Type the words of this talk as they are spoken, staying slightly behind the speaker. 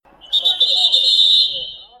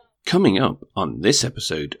Coming up on this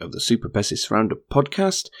episode of the Super Pessis Roundup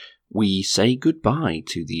podcast, we say goodbye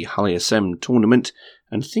to the Halli SM tournament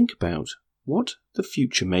and think about what the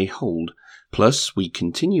future may hold. Plus, we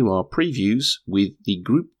continue our previews with the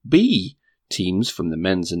Group B teams from the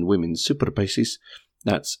men's and women's Super Pessis.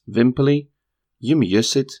 That's Vimpeli,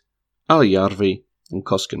 JymyJussit, Alajärvi and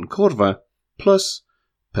Koskenkorva, plus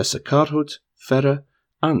Pesäkarhut, Fera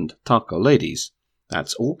and Tahko ladies.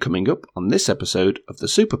 That's all coming up on this episode of the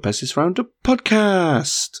Super Pessis Roundup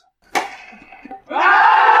podcast.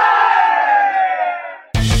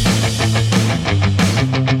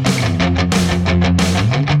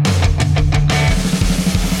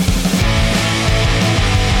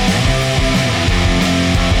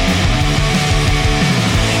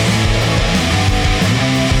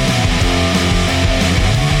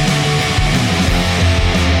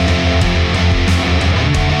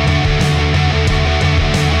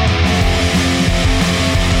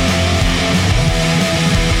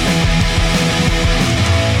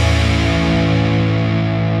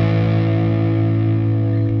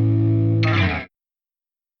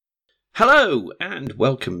 Hello, and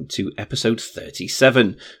welcome to episode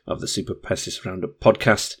 37 of the Super Pessis Roundup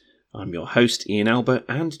podcast. I'm your host, Ian Albert,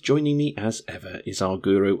 and joining me as ever is our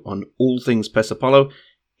guru on all things Pesäpallo.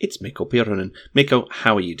 It's Mikko Pironen. Mikko,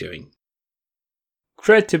 how are you doing?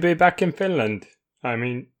 Great to be back in Finland. I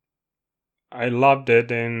mean, I loved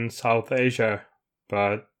it in South Asia,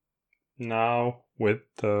 but now with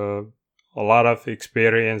a lot of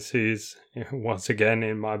experiences once again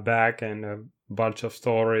in my bag and a bunch of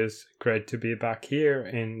stories, great to be back here.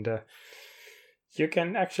 And you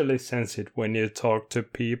can actually sense it when you talk to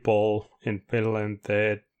people in Finland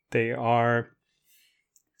that they are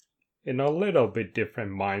in a little bit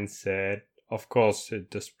different mindset. Of course,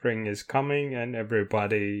 the spring is coming and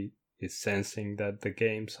everybody is sensing that the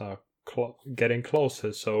games are getting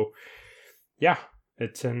closer. So yeah,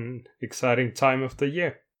 it's an exciting time of the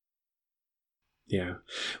year. Yeah,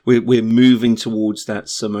 we're moving towards that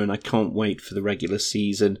summer, and I can't wait for the regular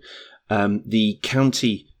season. The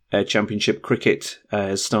county championship cricket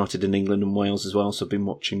has started in England and Wales as well, so I've been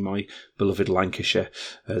watching my beloved Lancashire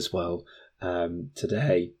as well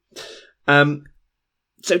today.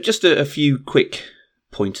 So just a few quick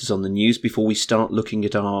pointers on the news before we start looking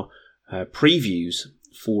at our previews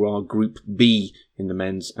for our Group B in the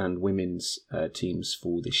men's and women's teams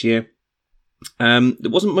for this year. There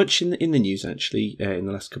wasn't much in the news, actually, in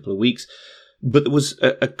the last couple of weeks, but there was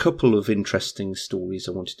a couple of interesting stories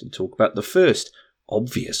I wanted to talk about. The first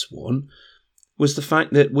obvious one was the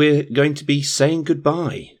fact that we're going to be saying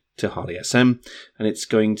goodbye to Halli SM, and it's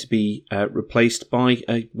going to be replaced by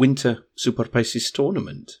a winter Super Pessis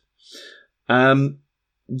tournament.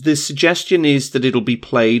 The suggestion is that it'll be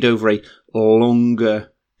played over a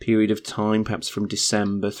longer period of time, perhaps from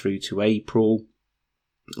December through to April.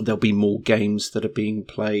 There'll be more games that are being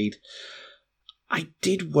played. I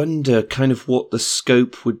did wonder kind of what the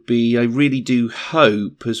scope would be. I really do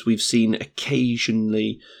hope, as we've seen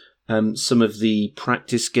occasionally, some of the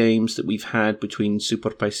practice games that we've had between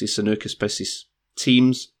Super Pessis and Ykköspessis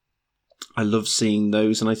teams. I love seeing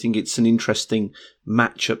those, and I think it's an interesting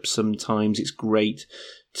matchup sometimes. It's great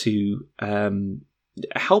to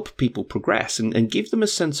help people progress and give them a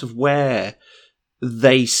sense of where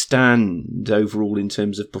they stand overall in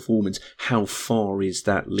terms of performance. How far is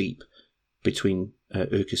that leap between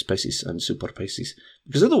Ykköspessis and Super Pessis?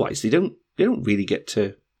 Because otherwise they don't really get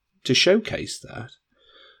to showcase that.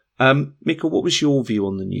 Mikko, what was your view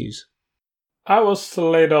on the news? I was a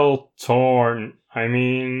little torn. I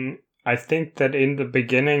mean, I think that in the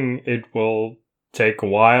beginning it will take a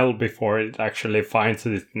while before it actually finds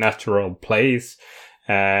its natural place.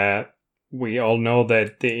 We all know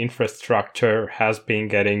that the infrastructure has been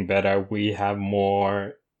getting better. We have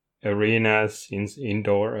more arenas,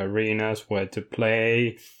 indoor arenas where to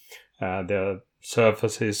play. The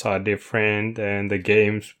surfaces are different and the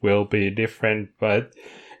games will be different. But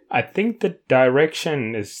I think the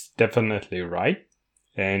direction is definitely right.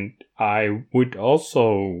 And I would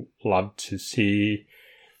also love to see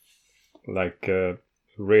like a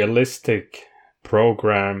realistic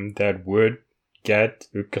program that would get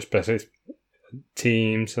Ykköspessis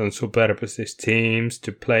teams and Super Pessis teams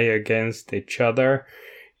to play against each other,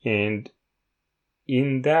 and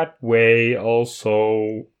in that way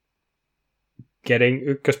also getting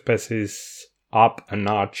Ykköspessis up a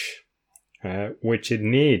notch, which it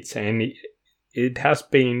needs, and it has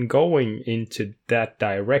been going into that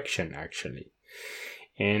direction actually.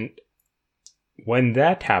 And when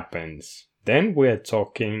that happens, then we're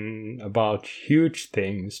talking about huge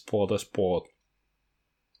things for the sport.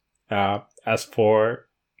 As for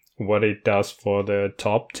what it does for the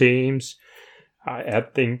top teams. I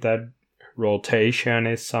think that rotation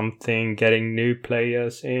is something. Getting new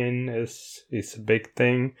players in is a big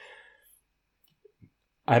thing.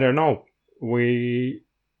 I don't know. We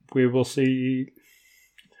will see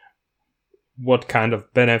what kind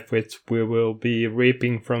of benefits we will be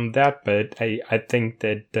reaping from that, but I think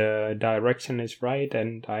that the direction is right,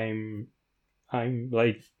 and I'm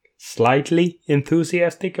like slightly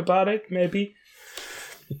enthusiastic about it, maybe.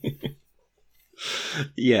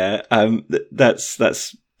 Yeah,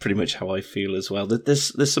 that's pretty much how I feel as well. That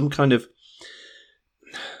there's some kind of,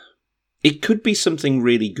 it could be something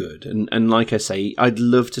really good, and like I say, I'd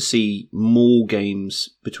love to see more games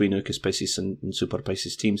between Ykköspessis and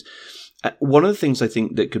Superpessis teams. One of the things I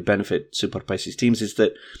think that could benefit Superpessis teams is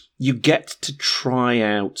that you get to try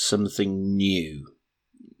out something new.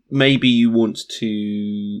 Maybe you want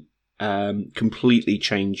to completely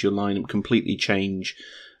change your lineup, completely change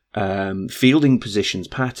fielding positions,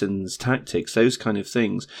 patterns, tactics, those kind of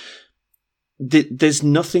things. There's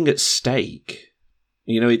nothing at stake.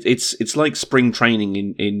 It's like spring training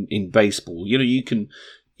in baseball. You can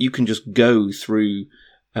just go through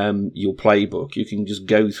your playbook. You can just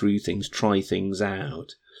go through things, try things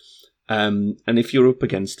out. And if you're up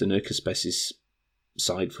against an Ykköspessis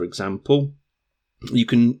side, for example, you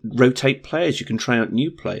can rotate players. You can try out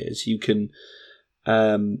new players. You can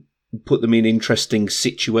put them in interesting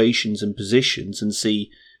situations and positions and see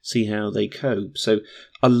how they cope. So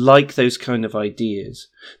I like those kind of ideas.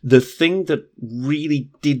 The thing that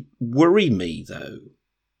really did worry me, though,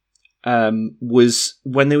 was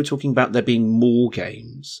when they were talking about there being more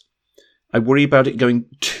games. I worry about it going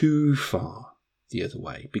too far the other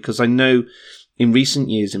way, because I know in recent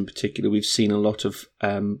years in particular we've seen a lot of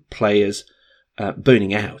players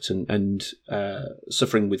burning out and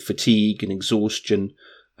suffering with fatigue and exhaustion.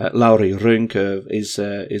 Lauri Rönke is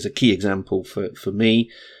a key example for me.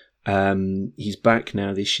 He's back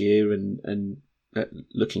now this year and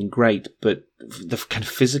looking great, but the kind of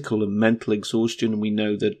physical and mental exhaustion, and we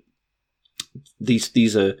know that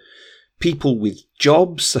these are people with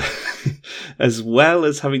jobs as well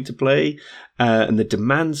as having to play, and the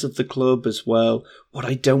demands of the club as well. What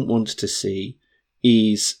I don't want to see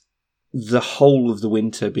is the whole of the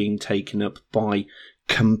winter being taken up by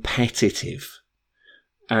competitive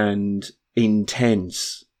and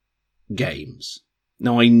intense games.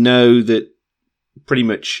 Now, I know that pretty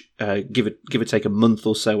much give or take a month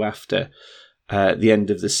or so after the end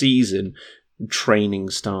of the season, training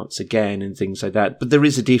starts again and things like that. But there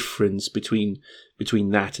is a difference between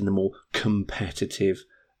that and the more competitive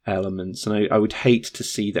elements. And I would hate to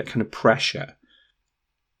see that kind of pressure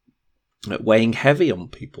weighing heavy on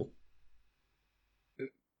people.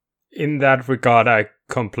 In that regard, I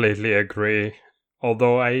completely agree.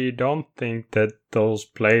 Although I don't think that those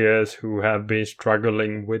players who have been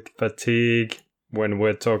struggling with fatigue, when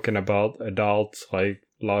we're talking about adults like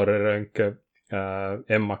Lauri Rönke,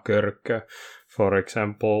 Emma Körkö, for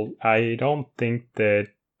example, I don't think that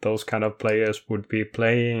those kind of players would be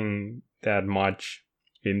playing that much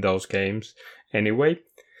in those games anyway.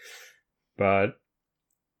 But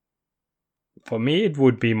for me, it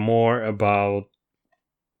would be more about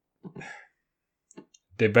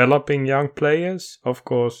developing young players, of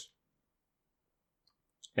course,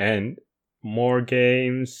 and more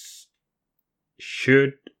games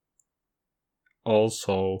should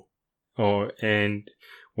also, and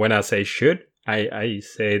when I say should, I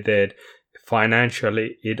say that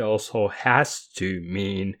financially it also has to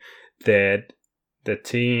mean that the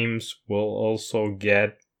teams will also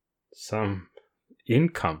get some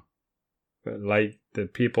income, like the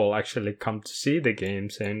people actually come to see the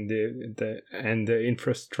games, and the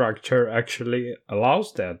infrastructure actually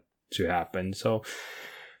allows that to happen. So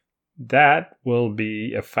that will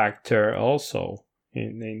be a factor also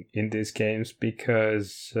in these games,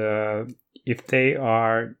 because if they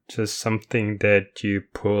are just something that you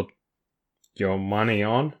put your money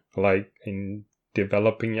on, like in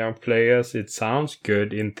developing young players, it sounds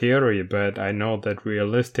good in theory, but I know that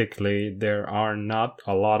realistically there are not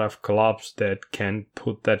a lot of clubs that can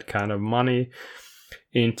put that kind of money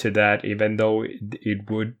into that, even though it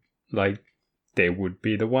would, like, they would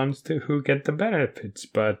be the ones who get the benefits,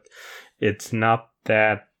 but it's not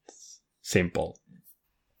that simple.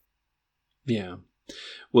 Yeah.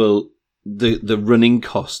 Well, the running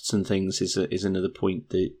costs and things is another point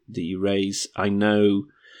that you raise. I know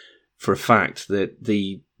for a fact that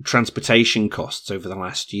the transportation costs over the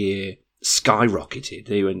last year skyrocketed.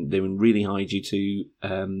 They were really high due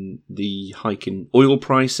to the hike in oil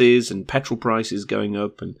prices and petrol prices going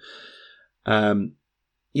up, and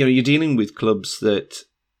you're dealing with clubs that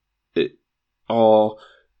are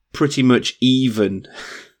pretty much even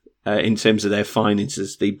in terms of their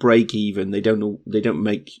finances. They break even. They don't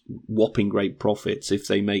make whopping great profits. If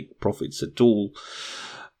they make profits at all,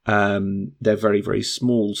 they're very, very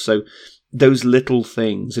small. So those little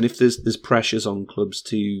things, and if there's pressures on clubs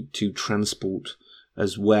to transport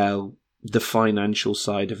as well, the financial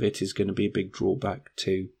side of it is going to be a big drawback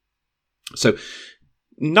too. So,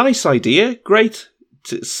 nice idea, great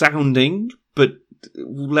sounding, but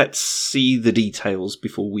let's see the details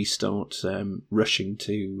before we start rushing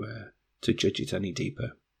to judge it any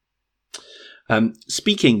deeper.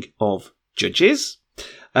 Speaking of judges,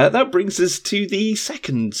 that brings us to the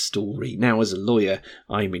second story. Now, as a lawyer,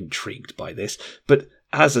 I'm intrigued by this, but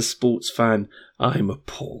as a sports fan, I'm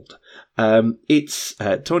appalled. It's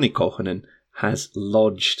Toni Kohonen has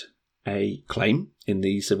lodged a claim in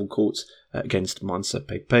the civil courts against Mansa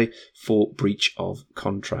Pepe for breach of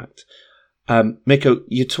contract. Mikko,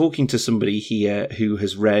 you're talking to somebody here who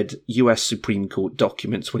has read US Supreme Court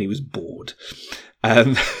documents when he was bored.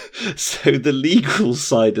 So the legal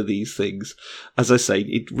side of these things, as I say,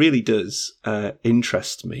 it really does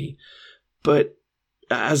interest me. But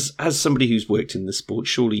as somebody who's worked in the sport,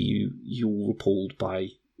 surely you're appalled by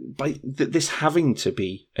this having to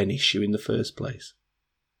be an issue in the first place.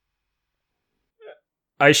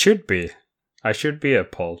 I should be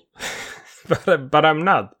appalled, but I'm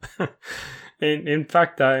not. In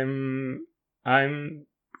fact, I'm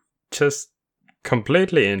just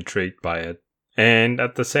completely intrigued by it, and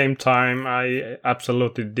at the same time, I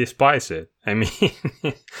absolutely despise it. I mean,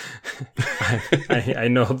 I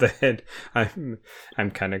know that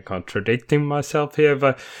I'm kind of contradicting myself here,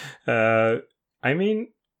 but I mean,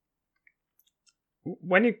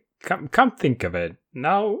 when you come think of it,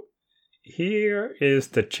 now here is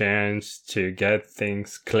the chance to get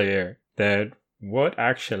things clear that what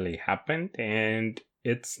actually happened, and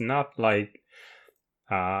it's not like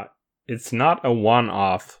it's not a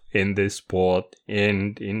one-off in this sport,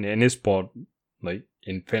 in any sport like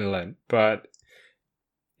in Finland, but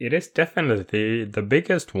it is definitely the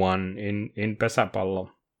biggest one in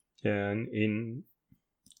pesäpallo, and in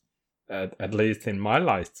at least in my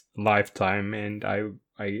lifetime, and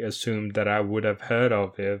I assumed that I would have heard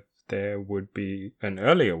of if there would be an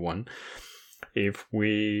earlier one, if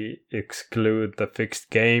we exclude the fixed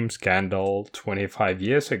game scandal 25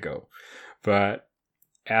 years ago. But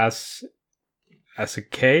as a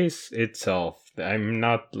case itself, I'm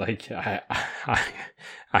not like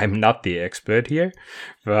I'm not the expert here,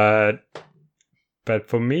 but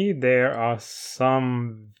for me there are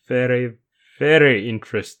some very, very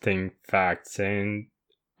interesting facts, and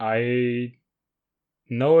I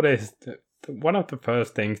noticed one of the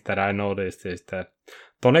first things that I noticed is that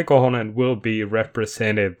Toni Kohonen will be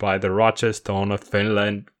represented by the Roger Stone of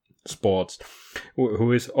Finland sports,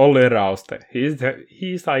 who is Olli Rauste. He's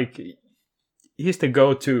the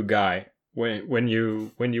go-to guy when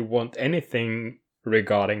you want anything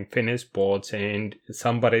regarding Finnish sports and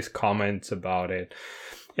somebody's comments about it.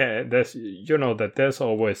 Yeah, there's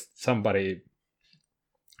always somebody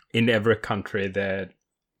in every country that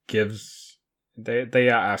gives they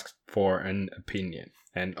are asked for an opinion,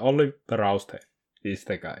 and Olli Rauste is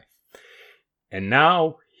the guy. And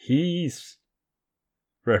now he's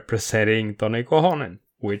representing Toni Kohonen,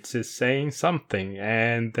 which is saying something,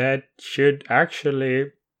 and that should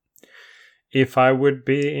actually, if I would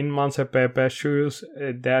be in Mansa Pepe's shoes,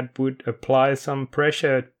 that would apply some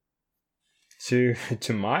pressure to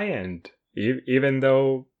my end, even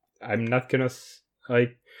though I'm not gonna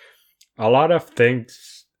like a lot of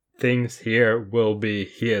things here will be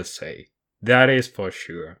hearsay, that is for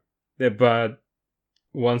sure, but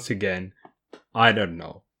once again, I don't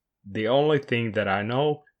know. The only thing that I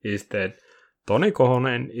know is that Toni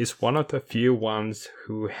Kohonen is one of the few ones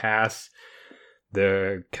who has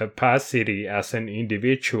the capacity as an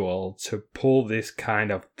individual to pull this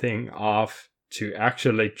kind of thing off, to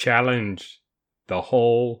actually challenge the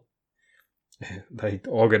whole like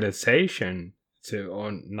organization,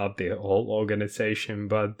 or not the whole organization,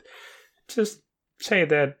 but just say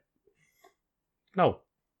that no,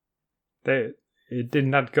 it did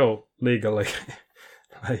not go legally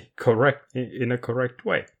like correct in a correct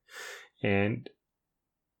way. And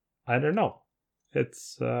I don't know,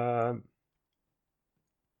 it's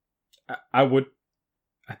I would,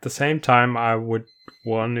 at the same time, I would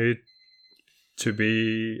want it to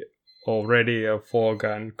be already a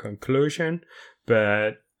foregone conclusion,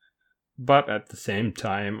 but at the same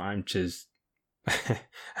time, I'm just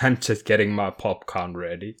getting my popcorn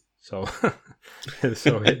ready. So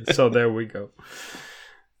so there we go.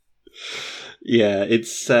 Yeah,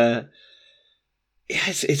 it's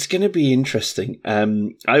Yes, it's going to be interesting.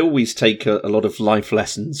 I always take a lot of life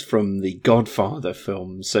lessons from the Godfather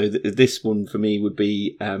film. So this one for me would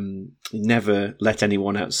be never let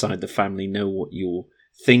anyone outside the family know what you're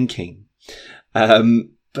thinking.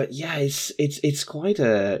 But yeah, it's quite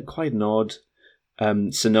an odd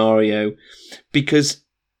scenario, because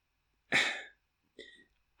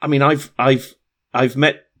I mean I've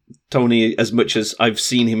met Tony as much as I've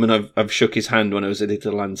seen him, and I've shook his hand when I was at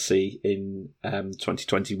Italansi in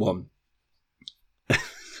 2021.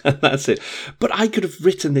 That's it. But I could have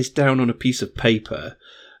written this down on a piece of paper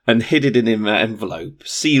and hid it in an envelope,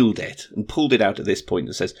 sealed it, and pulled it out at this point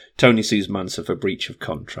that says Tony sues Mansa for breach of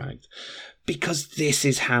contract. Because this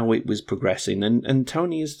is how it was progressing, and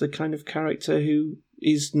Tony is the kind of character who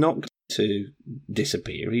is not going to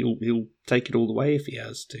disappear. He'll take it all the way if he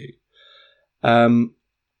has to.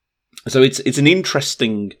 So it's an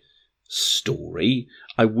interesting story.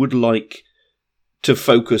 I would like to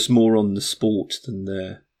focus more on the sport than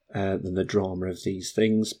the drama of these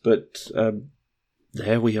things, but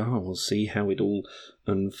there we are. We'll see how it all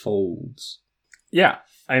unfolds. Yeah,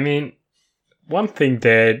 I mean, one thing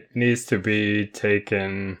that needs to be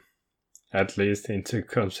taken at least into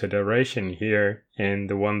consideration here, and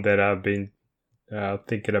the one that I've been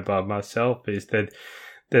thinking about myself, is that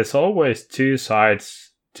there's always two sides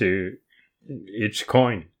to each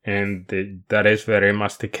coin, and that is very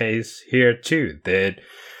much the case here too. That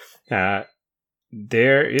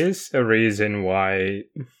there is a reason why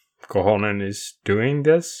Kohonen is doing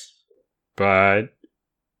this, but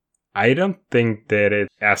I don't think that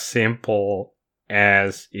it's as simple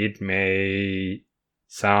as it may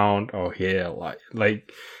sound or hear like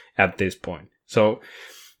at this point. So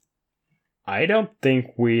I don't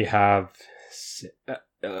think we have.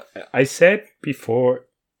 I said before.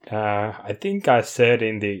 I think I said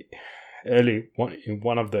in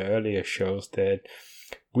one of the earlier shows that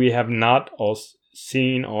we have not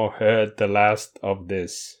seen or heard the last of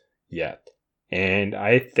this yet, and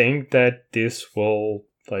I think that this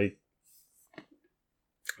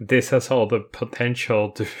has all the potential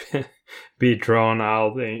to be drawn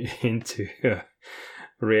out into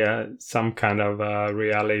some kind of a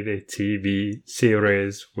reality TV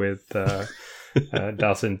series with a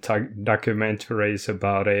dozen documentaries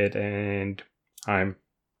about it, and I'm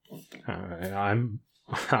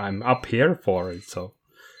up here for it. So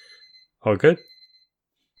all good.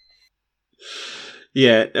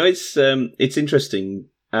 Yeah, it's interesting.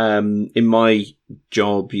 In my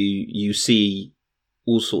job, you see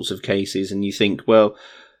all sorts of cases, and you think, well,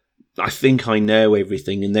 I think I know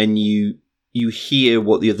everything, and then you hear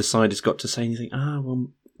what the other side has got to say, and you think, well,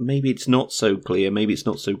 maybe it's not so clear, maybe it's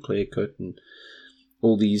not so clear cut, and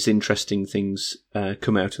all these interesting things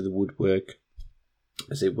come out of the woodwork,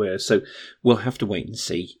 as it were. So we'll have to wait and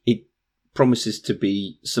see. It promises to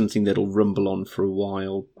be something that'll rumble on for a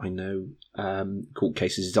while. I know court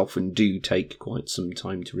cases often do take quite some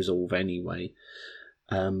time to resolve anyway,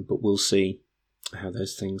 but we'll see how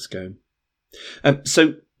those things go.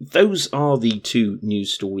 So those are the two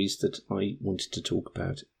news stories that I wanted to talk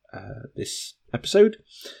about this episode.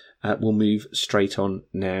 We'll move straight on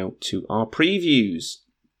now to our previews.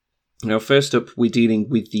 Now, first up, we're dealing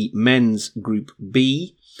with the men's Group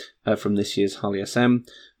B from this year's Halli SM.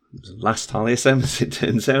 Last Halli SM, as it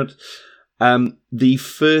turns out. The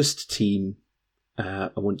first team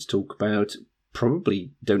I want to talk about,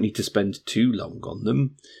 probably don't need to spend too long on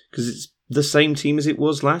them, because it's the same team as it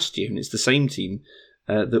was last year, and it's the same team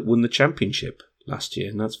that won the championship last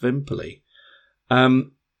year, and that's Vimpeli.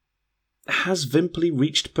 Has Vimpeli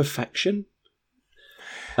reached perfection?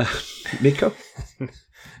 Nico?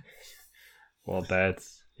 Well,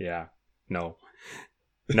 that's... yeah. No,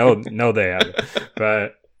 they haven't.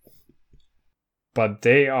 But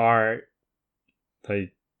they are...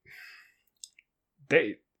 like...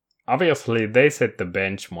 Obviously, they set the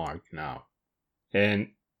benchmark now.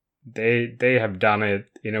 And they have done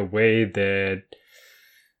it in a way that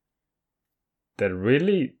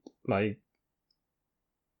really, like...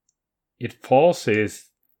 it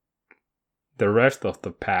forces the rest of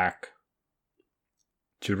the pack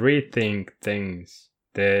to rethink things.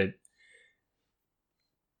 That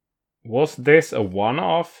was this a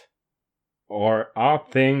one-off, or are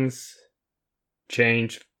things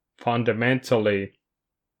changed fundamentally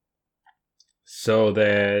so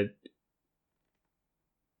that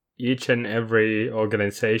each and every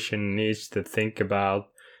organization needs to think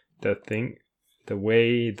about the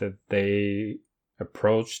way that they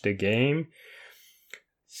approach the game,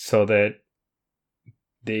 so that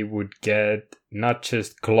they would get not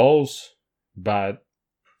just close, but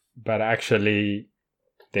actually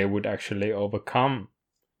they would actually overcome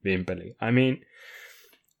Vimpeli. I mean,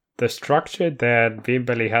 the structure that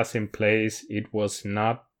Vimpeli has in place, it was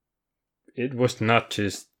not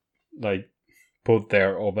just like put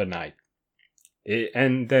there overnight.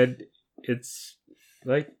 And that it's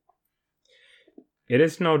like, it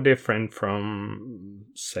is no different from,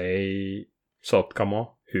 say,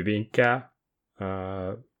 Sotkamo, Hyvinkää,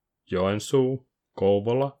 Joensuu,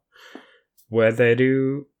 Kouvola, where they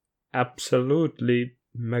do absolutely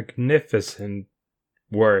magnificent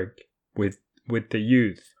work with the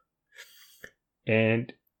youth.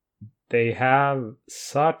 And they have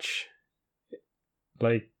such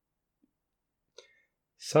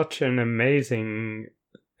an amazing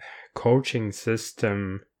coaching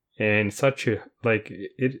system, and such a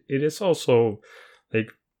it is also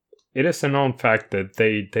like, it is a known fact that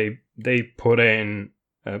they put in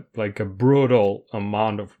a brutal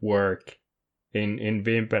amount of work in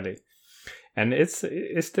Vimpeli. And it's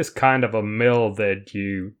this kind of a mill that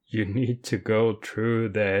you need to go through,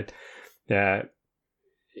 that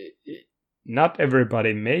not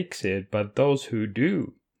everybody makes it, but those who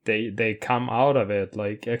do, they come out of it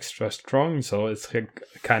like extra strong. So it's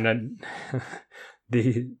kind of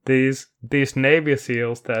these Navy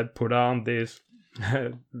SEALs that put on this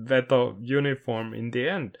Veto uniform in the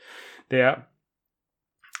end. They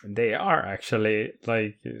are actually,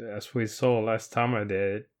 like, as we saw last summer,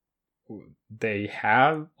 they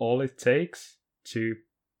have all it takes to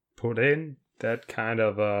put in that kind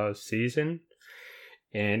of a season.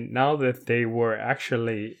 And now that they were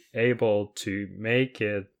actually able to make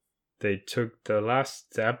it, they took the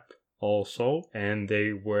last step also, and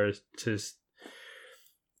they were just,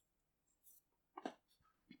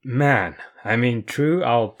 man, I mean,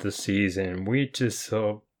 throughout the season, we just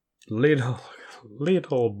saw little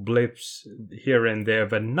blips here and there,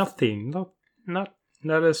 but nothing, not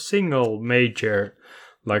a single major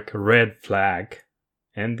red flag.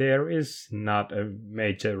 And there is not a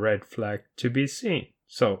major red flag to be seen.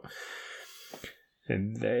 So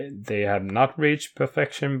they have not reached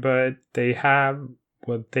perfection, but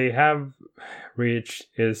what they have reached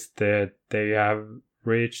is that they have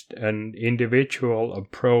reached an individual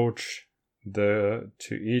approach to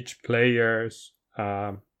each player's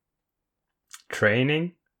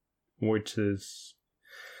training, which is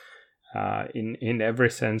in every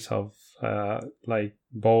sense of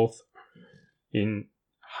both in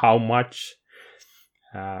how much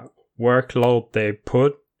workload they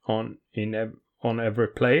put on every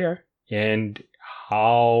player, and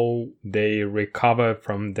how they recover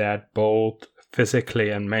from that, both physically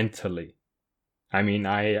and mentally. I mean,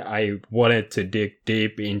 I wanted to dig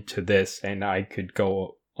deep into this, and I could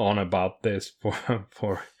go on about this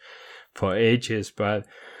for ages, but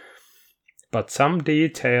some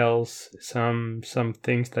details, some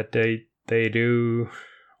things that they do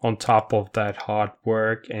on top of that hard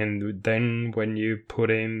work, and then when you put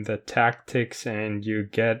in the tactics and you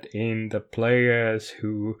get in the players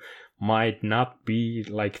who might not be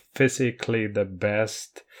physically the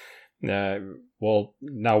best, well,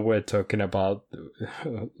 now we're talking about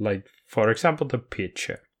for example, the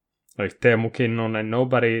pitcher, Teemu Kinnunen.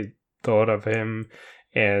 Nobody thought of him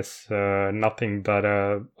as nothing but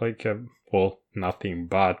nothing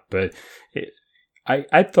but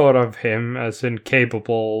I thought of him as a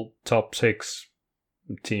capable top 6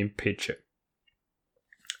 team pitcher.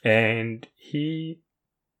 And he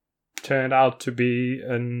turned out to be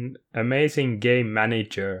an amazing game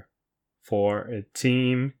manager for a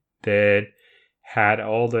team that had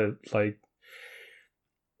all the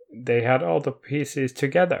pieces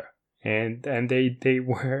together. And they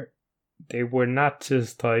were not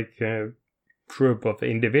just a group of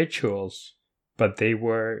individuals, but they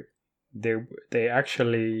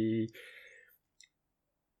actually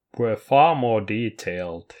were far more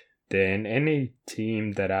detailed than any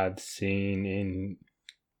team that I've seen in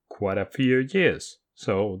quite a few years.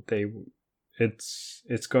 So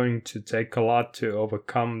it's going to take a lot to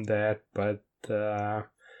overcome that, but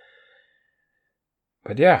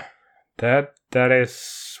yeah, that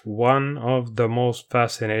is one of the most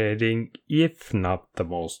fascinating, if not the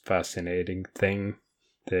most fascinating thing,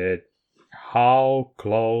 that how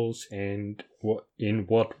close and in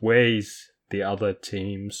what ways the other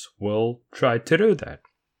teams will try to do that.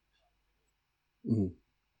 Mm.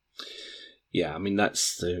 Yeah, I mean,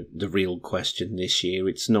 that's the real question this year.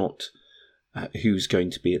 It's not who's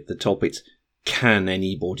going to be at the top. It's can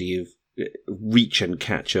anybody reach and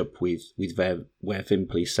catch up with where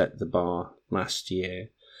Vimpeli set the bar last year.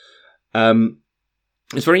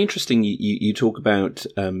 It's very interesting. You talk about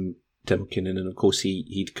Teemu Kinnunen, and of course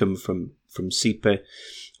he'd come from Sipe,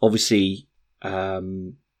 obviously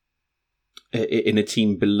in a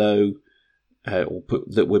team below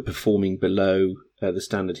that were performing below the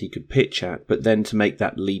standard he could pitch at, but then to make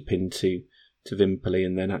that leap into Vimpeli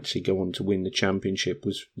and then actually go on to win the championship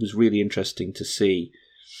was really interesting to see.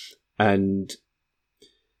 And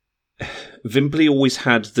Vimpeli always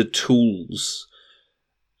had the tools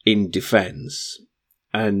in defence,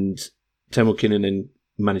 and Teemu Kinnunen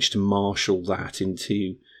managed to marshal that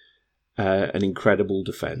into an incredible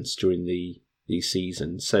defence during the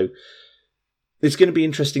season. So it's going to be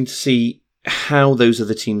interesting to see how those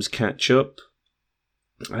other teams catch up.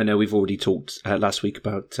 I know we've already talked last week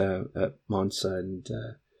about Monza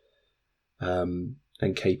and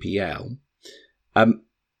KPL.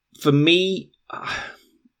 For me,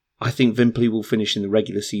 I think Vimpeli will finish in the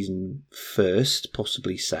regular season first,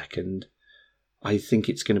 possibly second. I think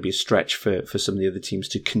it's going to be a stretch for some of the other teams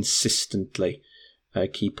to consistently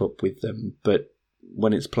keep up with them. But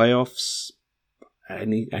when it's playoffs,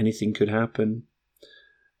 anything could happen.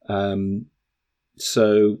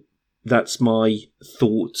 So that's my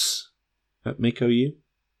thoughts. Mikko, you?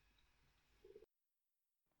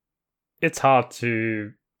 It's hard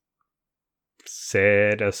to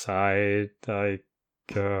set aside the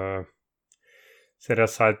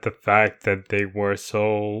fact that they were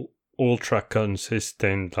so ultra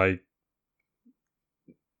consistent, like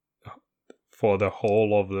for the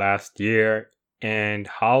whole of last year, and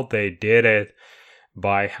how they did it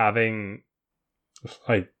by having,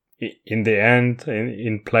 like, in the end,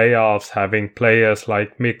 in playoffs, having players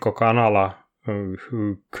like Mikko Kanala,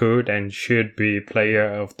 who could and should be player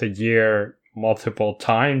of the year multiple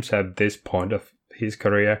times at this point of his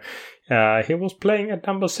career. He was playing at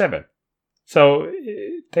number 7. So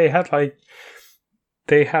they have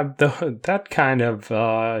that kind of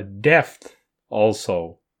depth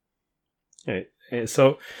also.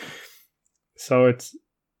 So it's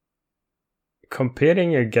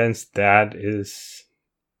competing against that is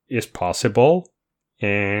possible,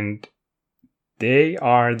 and they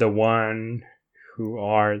are the one who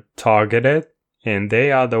are targeted, and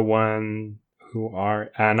they are the one who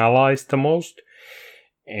are analyzed the most,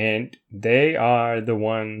 and they are the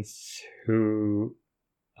ones who,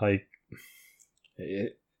 like, I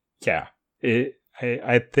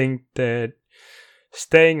think that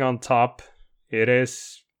staying on top, it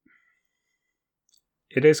is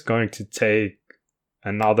going to take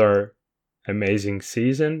another amazing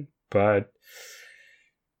season, but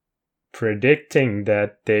predicting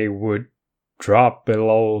that they would drop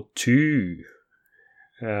below 2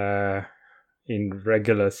 in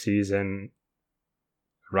regular season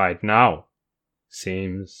right now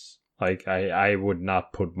seems like I would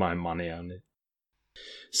not put my money on it.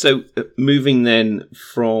 So moving then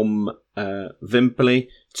from Vimpeli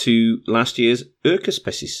to last year's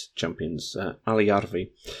Yrköspessis champions, Alajärvi.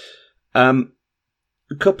 A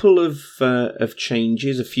couple of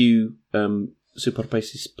changes. A few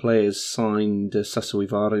Superpesis players signed Sasu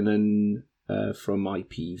Ivarinen from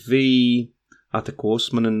IPV, Ate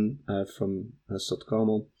Kuosmanen from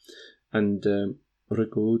Sotkamo, and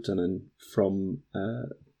Riku Utanen from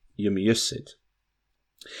JymyJussit.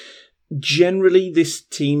 Generally, this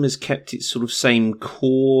team has kept its sort of same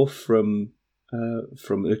core from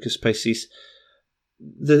Yrköspessis.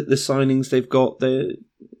 The signings they've got,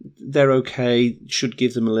 they're okay. Should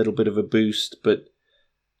give them a little bit of a boost. But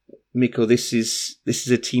Mikko, this is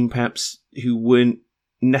a team perhaps who weren't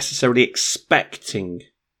necessarily expecting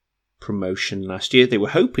promotion last year. They were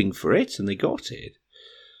hoping for it, and they got it.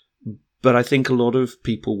 But I think a lot of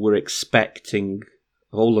people were expecting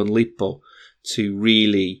Roland Lippo to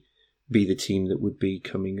really be the team that would be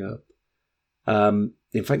coming up.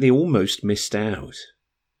 In fact, they almost missed out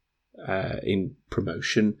in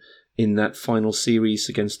promotion in that final series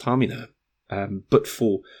against Hamina, but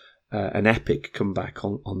for an epic comeback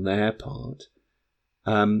on their part,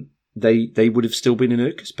 they would have still been in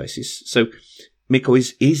Yrköspessis. So, Mikko,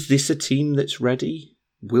 is this a team that's ready?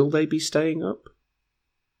 Will they be staying up?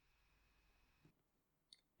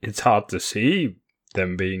 It's hard to see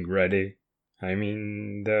them being ready. I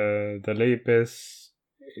mean, the leap is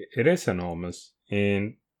enormous,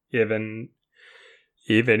 and even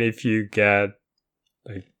if you get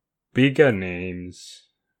like bigger names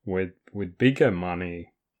with bigger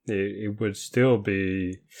money, it would still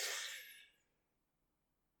be.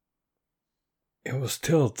 It will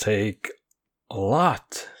still take a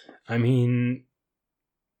lot. I mean,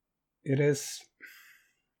 it is.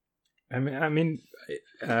 I mean,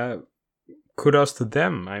 kudos to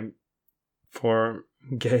them. For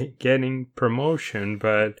getting promotion,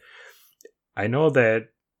 but I know that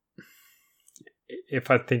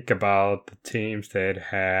if I think about the teams that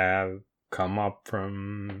have come up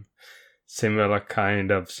from similar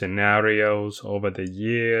kind of scenarios over the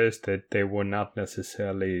years, that they were not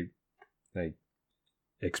necessarily like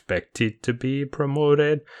expected to be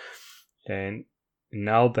promoted. And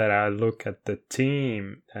now that I look at the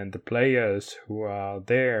team and the players who are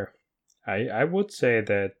there, I would say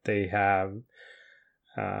that they have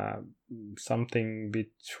something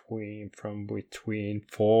between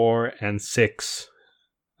 4 and 6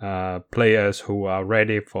 players who are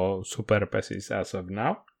ready for Superpesis as of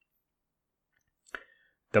now.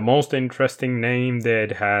 The most interesting name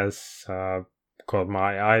that has caught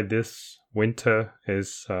my eye this winter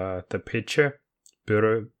is the pitcher,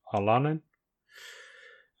 Pyry Alanen,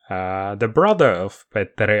 the brother of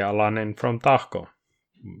Petteri Alanen from Tahko,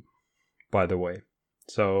 by the way.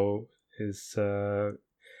 So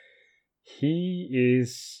he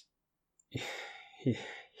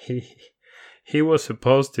was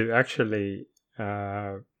supposed to actually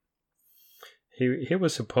he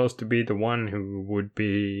was supposed to be the one who would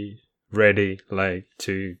be ready, like,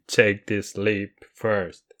 to take this leap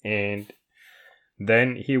first, and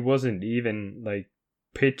then he wasn't even like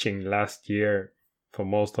pitching last year. For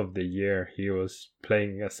most of the year he was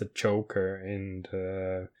playing as a joker, and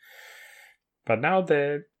but now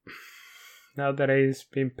that he's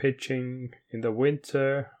been pitching in the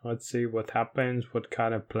winter, let's see what happens, what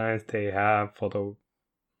kind of plans they have for the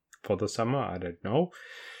summer. I don't know.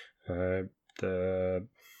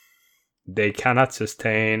 They cannot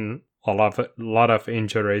sustain a lot of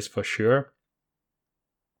injuries for sure.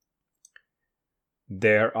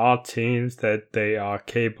 There are teams that they are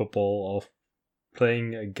capable of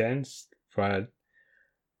playing against, but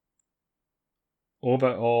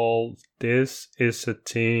overall this is a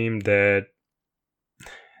team that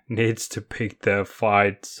needs to pick their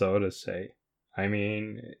fight, so to say. I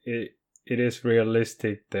mean, it is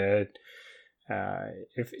realistic that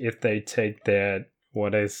if they take that,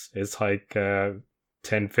 what is it's like 10,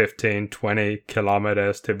 15, 20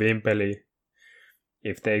 kilometers to Vimpeli,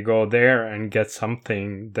 if they go there and get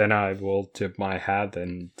something, then I will tip my hat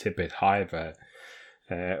and tip it high. But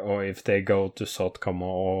or if they go to Sotkamo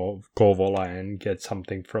or Kouvola and get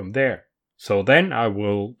something from there, so then I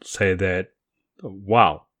will say that,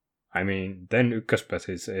 wow, I mean, then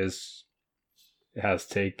Ykköspesis has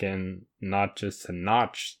taken not just a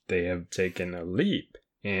notch, they have taken a leap.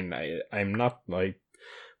 And I'm not like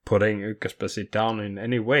putting Ykköspesi down in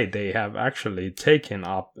any way. They have actually taken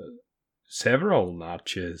up several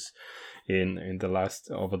notches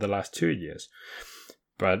over the last 2 years.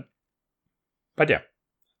 But yeah.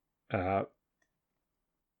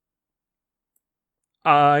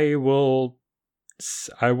 I would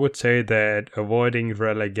say that avoiding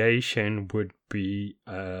relegation would be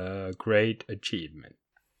a great achievement.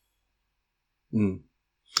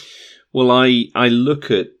 Well, I look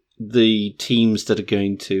at the teams that are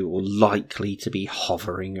going to, or likely to be,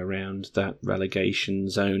 hovering around that relegation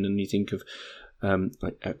zone, and you think of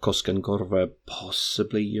like Koskenkorva,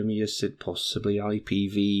 possibly JymyJussit, possibly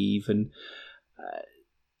IPV even.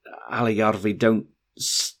 Alajärvi don't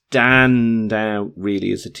stand out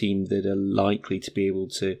really as a team that are likely to be able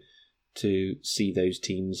to see those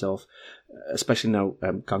teams off, especially now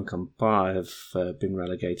Kankampa have been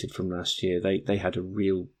relegated from last year. They had a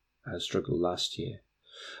real struggle last year.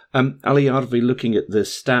 Alajärvi, looking at the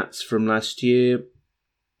stats from last year,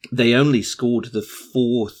 they only scored the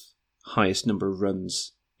 4th highest number of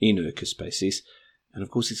runs in Ykköspesis, and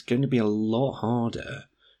of course it's going to be a lot harder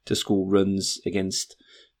to score runs against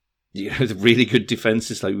the really good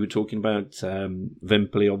defences like we were talking about.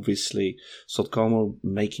 Vimpeli, obviously, Sotkamo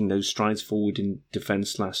making those strides forward in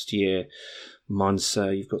defence last year.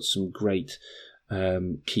 Mansa, you've got some great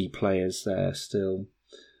key players there still,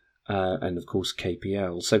 and of course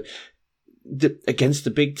KPL. So against the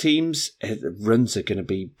big teams, runs are going to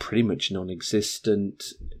be pretty much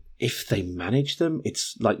non-existent. If they manage them,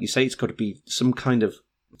 it's like you say, it's got to be some kind of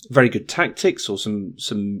very good tactics or some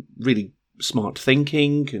really smart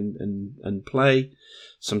thinking and play.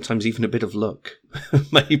 Sometimes even a bit of luck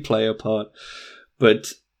may play a part.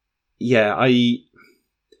 But yeah, I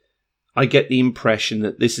get the impression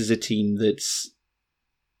that this is a team that's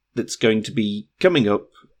going to be coming up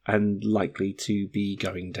and likely to be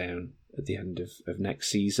going down at the end of next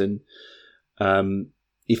season.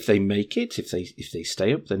 If they make it, if they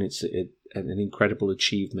stay up, then it's an incredible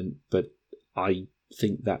achievement. But I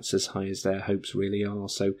think that's as high as their hopes really are.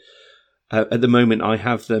 So at the moment, I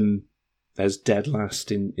have them as dead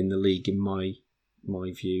last in the league in my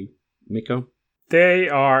view. Mikko? They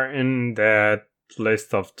are in that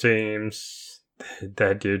list of teams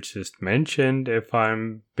that you just mentioned, if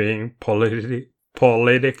I'm being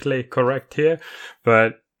politically correct here.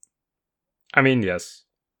 But I mean, yes,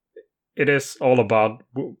 it is all about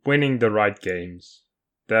winning the right games.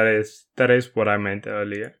 That is what I meant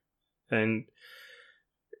earlier. And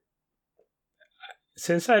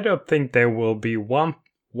since I don't think there will be one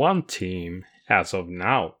team as of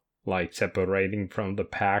now, like separating from the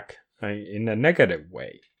pack in a negative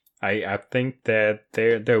way. I think that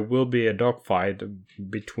there will be a dogfight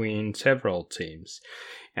between several teams.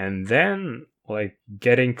 And then, like,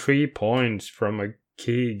 getting 3 points from a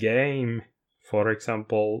key game, for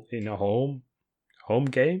example, in a home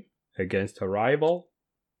game against a rival,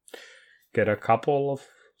 get a couple of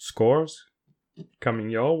scores coming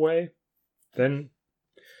your way, then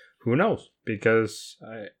who knows? Because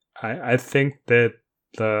I think that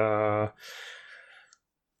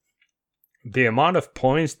the amount of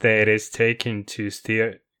points that is taken to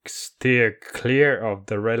steer clear of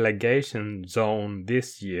the relegation zone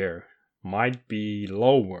this year might be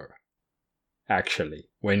lower, actually,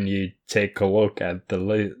 when you take a look at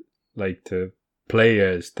the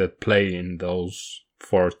players that play in those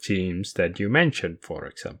 4 teams that you mentioned, for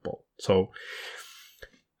example. So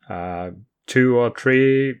 2 or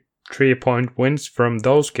 3-point wins from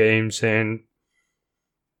those games, and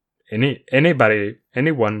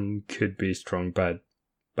anyone could be strong, but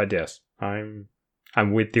yes, I'm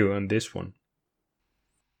with you on this one.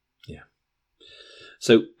 Yeah.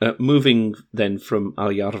 So moving then from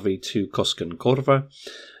Alajärvi to Koskenkorva,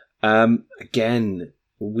 again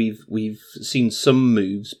we've seen some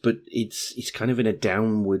moves, but it's kind of in a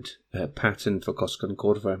downward pattern for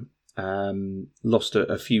Koskenkorva. Lost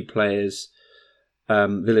a few players.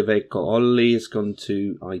 Veli-Veikko Olli has gone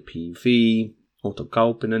to IPV. Otto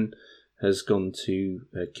Kaupinen has gone to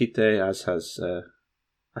Kite, as has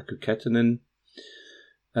Aku Kettunen.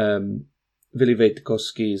 Vili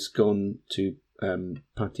Veitikoski has gone to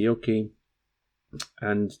Patioki,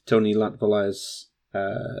 and Toni Latvala has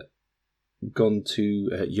gone to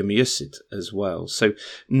JymyJussit as well. So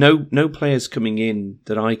no players coming in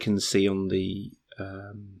that I can see on the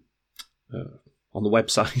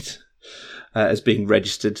website as being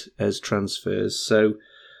registered as transfers. So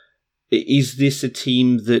is this a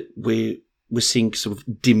team that we're seeing sort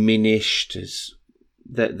of diminished, as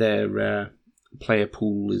that their player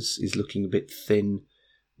pool is looking a bit thin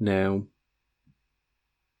now?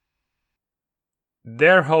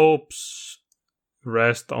 Their hopes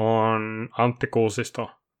rest on Antti Kuusisto,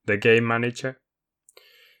 the game manager.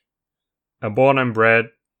 A born and bred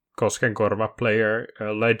Koskenkorva player,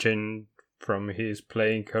 a legend from his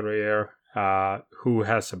playing career, who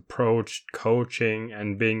has approached coaching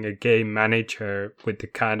and being a game manager with the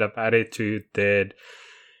kind of attitude that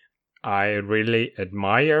I really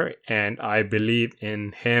admire, and I believe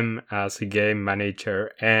in him as a game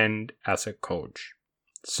manager and as a coach.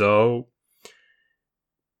 So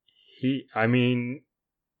he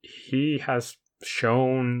has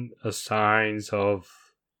shown signs of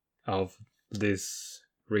this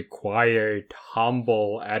required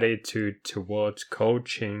humble attitude towards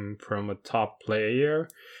coaching from a top player,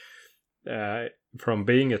 from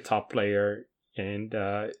being a top player, and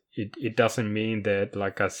it doesn't mean that,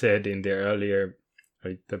 like I said in the earlier,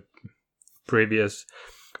 like the previous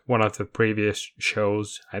one of the previous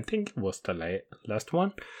shows, I think it was the last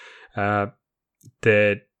one,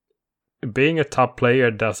 that being a top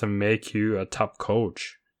player doesn't make you a top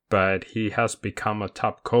coach. But he has become a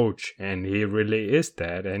top coach, and he really is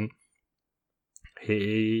that. And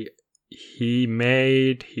he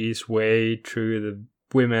made his way through the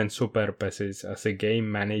women's superpesses as a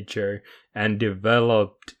game manager and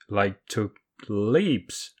developed, took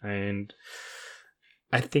leaps. And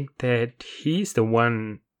I think that he's the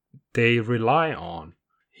one they rely on.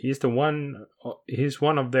 He's one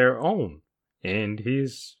of their own. And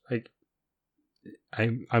he's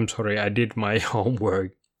I'm sorry, I did my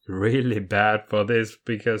homework really bad for this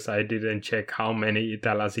because I didn't check how many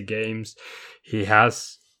Italasi games he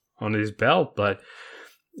has on his belt, but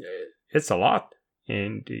it's a lot,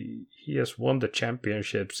 and he has won the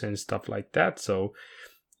championships and stuff like that. So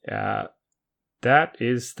that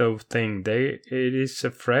is the thing. It is a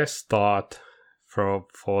fresh start for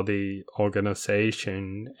the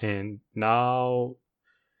organization, and now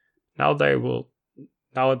they will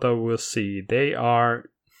see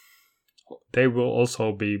they will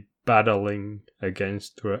also be battling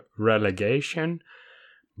against relegation.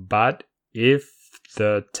 But if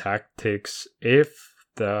the tactics, if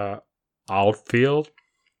the outfield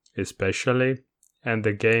especially, and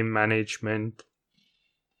the game management,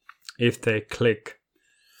 if they click,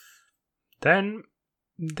 then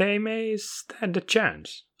they may stand a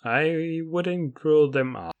chance. I wouldn't rule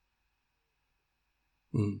them out.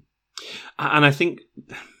 And I think,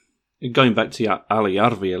 going back to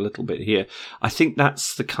Alajärvi a little bit here, I think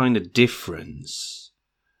that's the kind of difference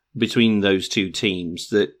between those two teams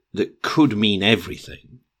that could mean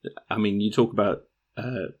everything. I mean, you talk about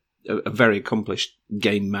a very accomplished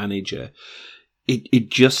game manager. It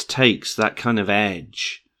just takes that kind of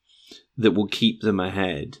edge that will keep them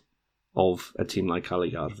ahead of a team like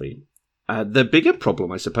Alajärvi. The bigger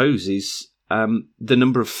problem, I suppose, is the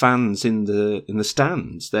number of fans in the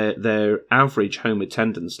stands. Their average home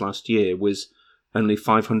attendance last year was only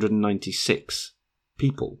 596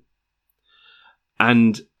 people.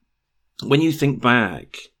 And when you think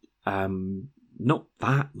back, not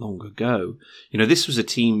that long ago, this was a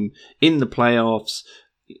team in the playoffs,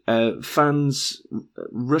 fans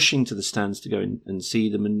rushing to the stands to go and see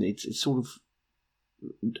them, and it's sort of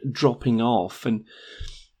dropping off. And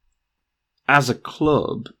as a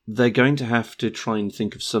club, they're going to have to try and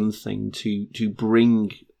think of something to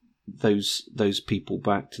bring those people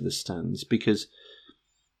back to the stands, because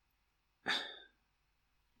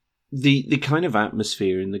the kind of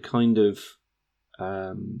atmosphere and the kind of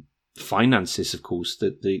finances, of course,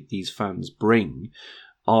 that these fans bring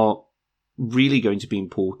are really going to be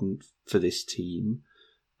important for this team,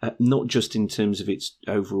 not just in terms of its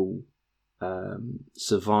overall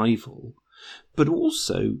survival, but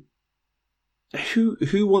also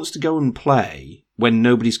who wants to go and play when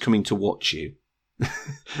nobody's coming to watch you.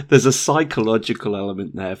 There's a psychological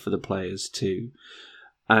element there for the players too,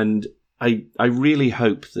 and I really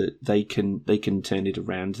hope that they can turn it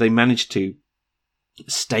around. They managed to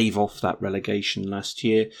stave off that relegation last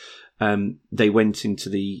year. They went into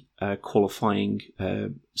the qualifying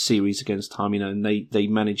series against Hamina, and they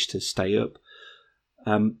managed to stay up.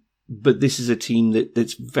 But this is a team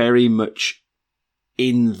that's very much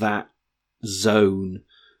in that zone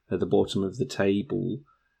at the bottom of the table.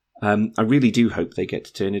 I really do hope they get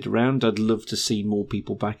to turn it around. I'd love to see more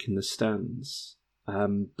people back in the stands.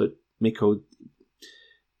 But Mikko,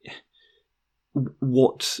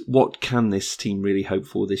 what can this team really hope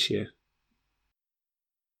for this year?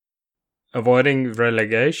 Avoiding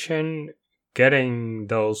relegation, getting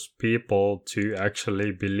those people to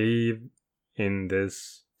actually believe in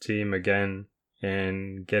this team again,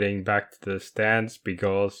 and getting back to the stands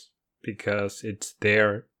because it's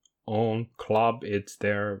their own club,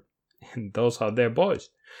 those are their boys.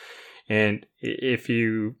 And if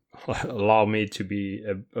you allow me to be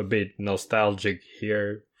a bit nostalgic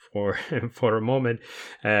here for a moment,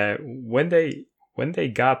 when they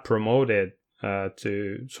got promoted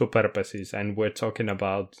to Superpesis, and we're talking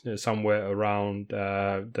about somewhere around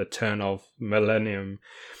the turn of millennium,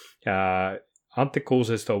 Antti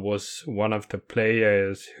Kuusisto was one of the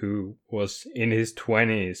players who was in his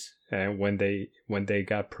 20s when they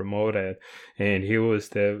got promoted, and he was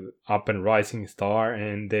the up and rising star,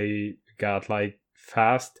 and they got like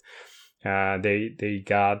fast. They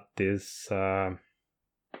got this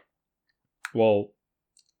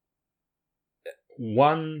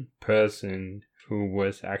one person who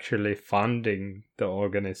was actually funding the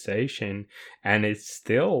organization, and it's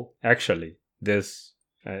still actually this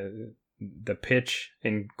the pitch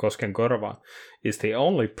in Koskenkorva is the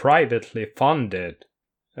only privately funded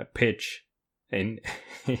pitch in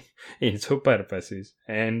Superpesis,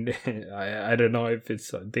 and I don't know if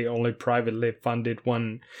it's the only privately funded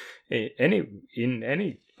one in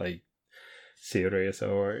any like series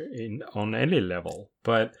or on any level,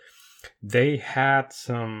 but they had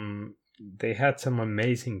some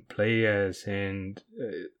amazing players, and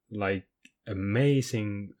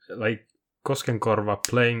amazing, like Koskenkorva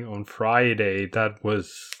playing on Friday, that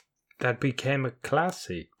became a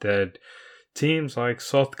classic. That teams like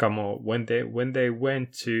Sotkamo, when they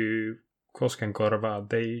went to Koskenkorva,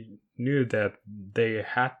 they knew that they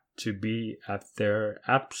had to be at their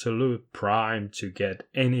absolute prime to get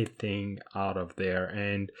anything out of there.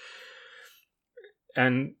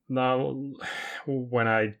 And now when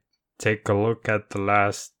I take a look at the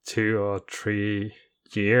last 2 or 3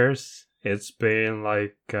 years, it's been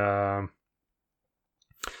like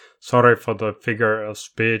sorry for the figure of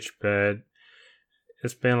speech, but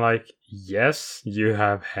it's been like, yes, you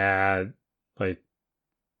have had like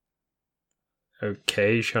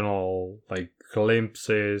occasional like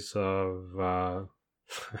glimpses of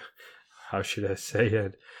how should I say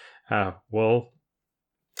it?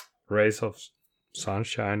 Rays of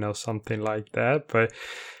sunshine or something like that, but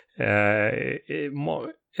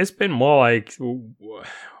it's been more like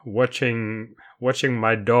watching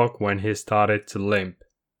my dog when he started to limp.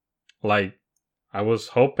 Like, I was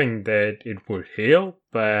hoping that it would heal,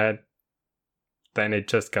 but then it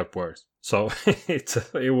just got worse. So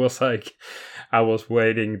it was like I was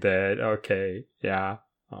waiting that, okay, yeah,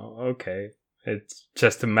 okay, it's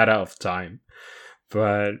just a matter of time.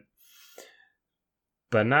 But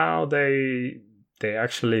now they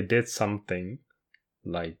actually did something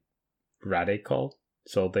like radical,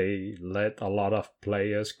 So they let a lot of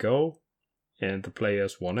players go, and the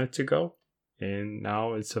players wanted to go. And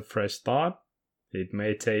now it's a fresh start. It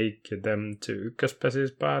may take them to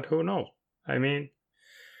ykköspessis, but who knows? I mean,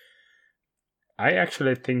 I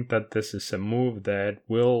actually think that this is a move that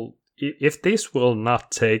will, if this will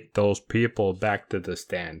not take those people back to the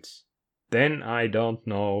stands, then I don't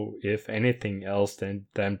know if anything else than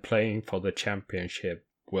playing for the championship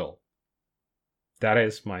will. That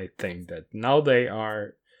is my thing, that now they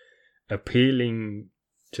are appealing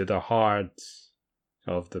to the hearts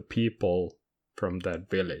of the people from that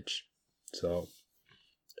village. So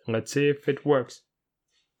let's see if it works.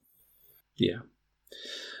 Yeah.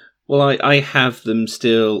 Well, I have them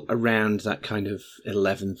still around that kind of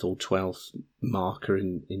 11th or 12th marker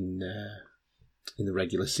in the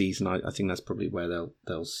regular season. I think that's probably where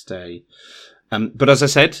they'll stay. But as I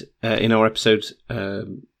said in our episode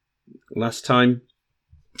last time,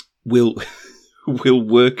 we'll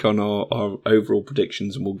work on our overall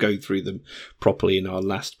predictions, and we'll go through them properly in our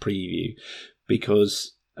last preview,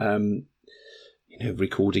 because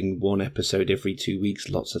recording one episode every 2 weeks,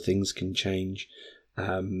 lots of things can change.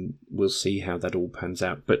 We'll see how that all pans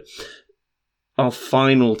out. But our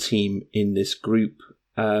final team in this group,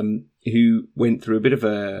 who went through a bit of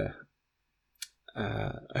a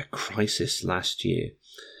crisis last year,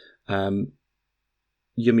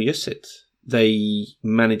 JymyJussit. They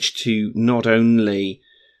managed to not only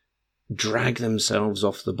drag themselves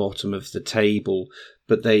off the bottom of the table,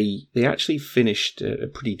 but they actually finished a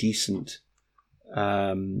pretty decent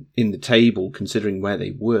in the table, considering where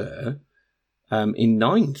they were, in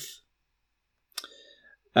 9th.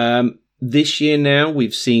 This year now,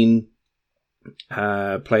 we've seen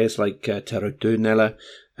players like Tero Tönälä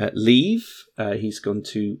leave. He's gone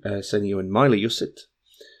to Seinäjoen and JymyJussit.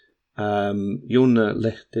 Joona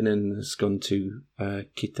Lehtinen has gone to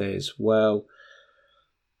Kite as well.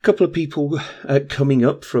 A couple of people coming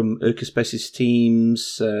up from ykköspessis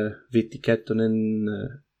teams, Vitti Kettonen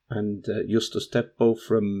and Justo Steppo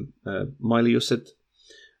from JymyJussit.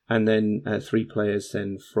 And then 3 players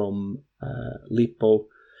then from Lippo.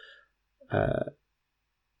 And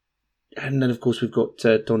then, of course, we've got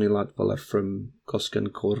Toni Latvala from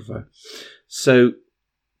Koskenkorva. So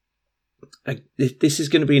this is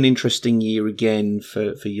going to be an interesting year again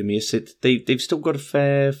for JymyJussit. They've still got a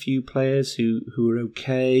fair few players who are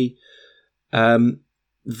okay.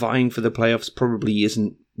 Vying for the playoffs probably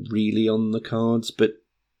isn't really on the cards, but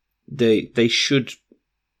they should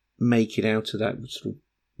make it out of that sort of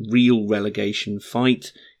real relegation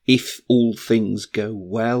fight if all things go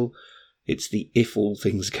well. It's the if all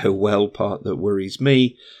things go well part that worries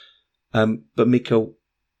me. But Mikko,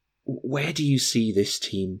 where do you see this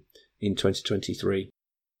team in 2023?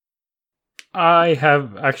 I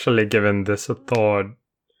have actually given this a thought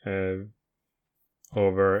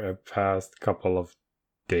over a past couple of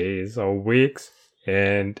days or weeks,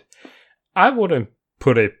 and I wouldn't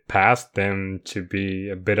put it past them to be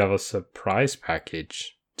a bit of a surprise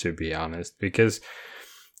package, to be honest, because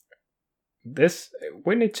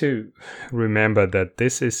we need to remember that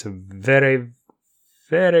this is a very,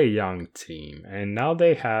 very young team, and now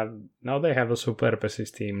they have a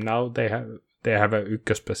Superpessis team. Now they have a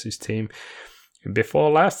ykköspessis team. Before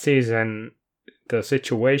last season, the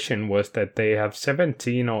situation was that they have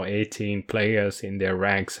 17 or 18 players in their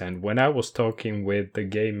ranks, and when I was talking with the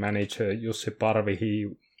game manager Jussi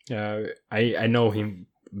Parvi, I know him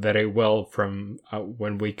very well from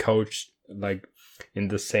when we coached like in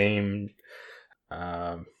the same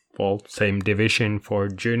same division for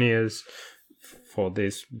juniors, for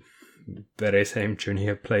these very same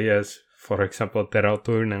junior players. For example, Tero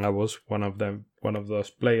Tönälä was one of those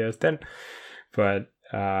players then. But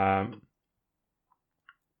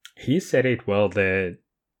he said it well, that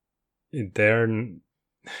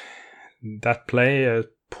that player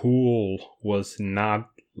pool was not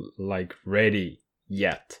like ready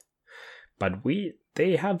yet. But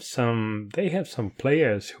they have some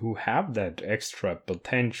players who have that extra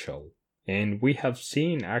potential, and we have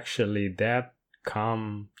seen actually that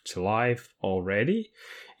come to life already,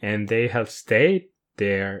 and they have stayed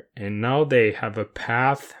there, and now they have a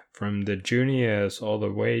path from the juniors all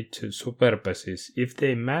the way to Superpessis. If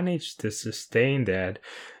they manage to sustain that,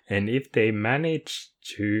 and if they manage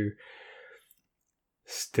to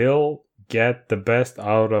still get the best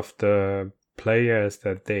out of the players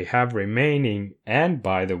that they have remaining, and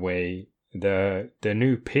by the way, the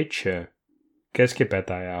new pitcher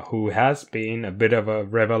Keskipetäjä, who has been a bit of a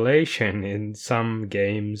revelation in some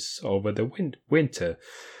games over the winter,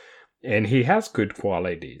 and he has good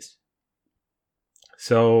qualities.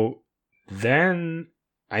 So then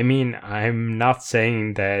I mean, I'm not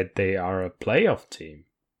saying that they are a playoff team,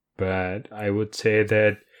 but I would say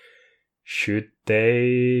that should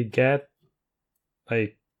they get,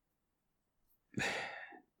 like,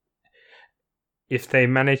 if they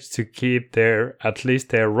manage to keep at least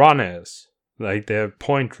their runners, like their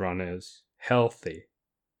point runners, healthy,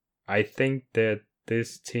 I think that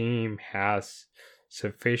this team has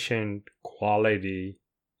sufficient quality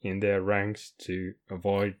in their ranks to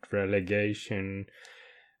avoid relegation.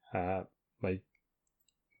 Like,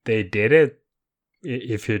 they did it.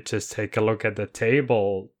 If you just take a look at the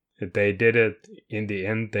table, they did it in the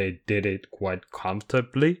end. They did it quite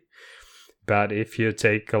comfortably. But if you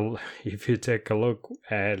take a look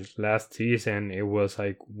at last season, it was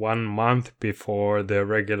like 1 month before the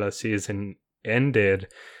regular season ended.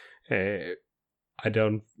 They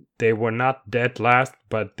were not dead last,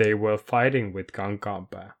 but they were fighting with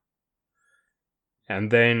Kankampa.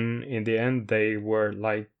 And then in the end, they were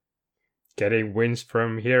like getting wins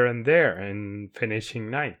from here and there and finishing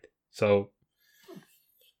ninth. So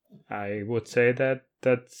I would say that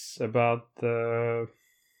that's about the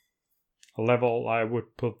level I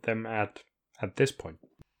would put them at this point.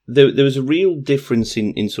 There was a real difference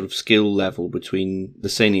in sort of skill level between the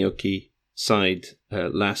Seinäjoki side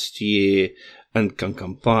last year and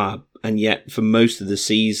Kankampa, and yet for most of the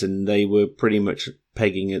season they were pretty much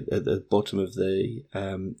pegging at the bottom of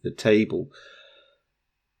the table.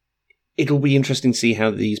 It'll be interesting to see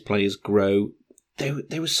how these players grow.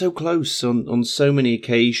 They were so close on so many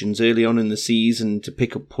occasions early on in the season to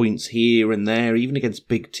pick up points here and there, even against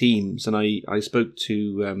big teams. And I spoke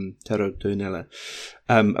to Tero Tönälä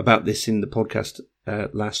about this in the podcast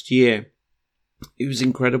last year. It was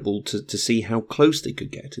incredible to see how close they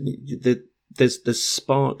could get. And there's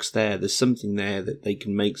sparks there. There's something there that they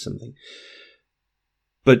can make something.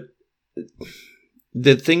 But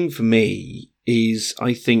the thing for me is,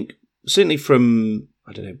 I think, certainly from,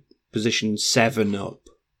 position 7 up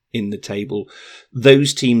in the table,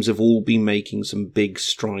 those teams have all been making some big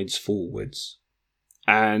strides forwards.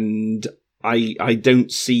 And I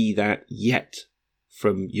don't see that yet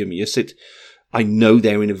from JymyJussit. I know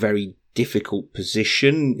they're in a very difficult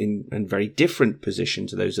position and very different position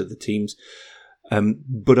to those other teams.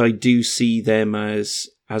 But I do see them as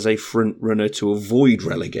a front runner to avoid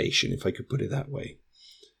relegation, if I could put it that way.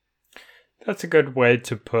 That's a good way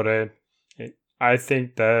to put it. I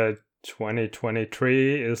think that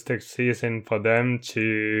 2023 is the season for them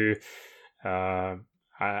to, I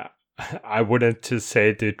wouldn't to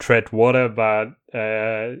say to tread water, but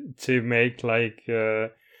to make to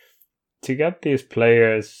get these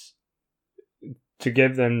players, to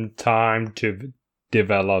give them time to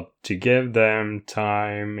develop, to give them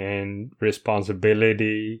time and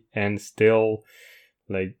responsibility, and still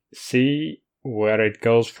see where it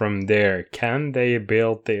goes from there. Can they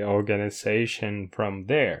build the organization from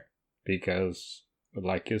there? Because,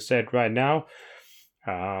 like you said right now,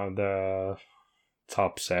 the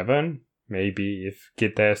top 7, maybe if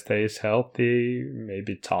Gita stays healthy,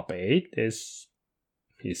 maybe top 8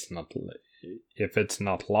 he's not. If it's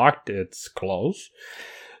not locked, it's close.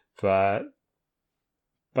 But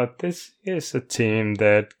this is a team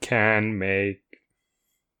that can make.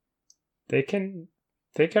 They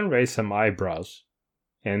can raise some eyebrows,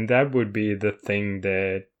 and that would be the thing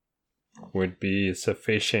that would be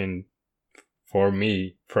sufficient for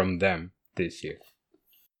me from them this year.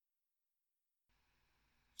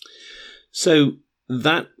 So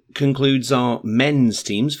that concludes our men's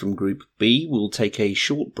teams from Group B. We'll take a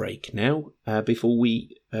short break now before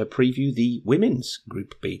we preview the women's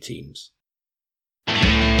Group B teams.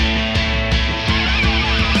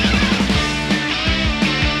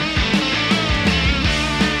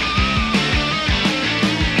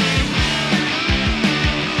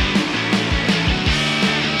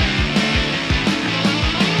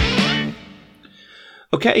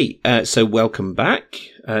 Okay, so welcome back.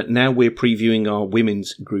 Now we're previewing our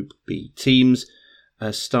women's Group B teams,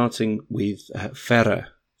 starting with Fera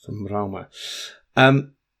from Rauma.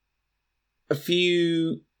 A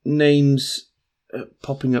few names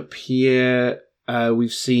popping up here.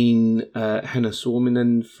 We've seen Henna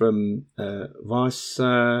Suominen from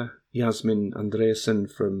Vaasa, Jasmin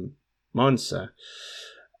Andreasen from Mainz.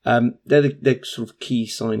 They're sort of key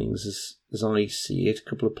signings as I see it. A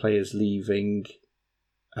couple of players leaving.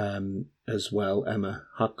 As well, Emma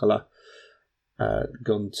Hakkala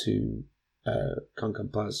gone to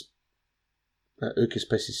Kankampa's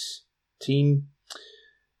Yrkespesis team,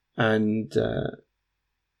 and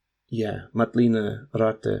Matlina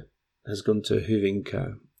Rate has gone to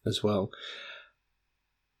Hyvinka as well.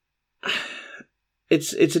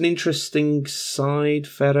 It's an interesting side,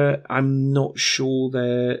 Fera. I'm not sure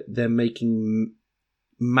they're making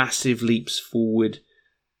massive leaps forward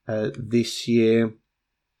this year.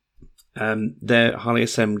 Their Halli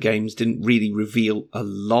SM games didn't really reveal a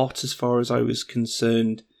lot as far as I was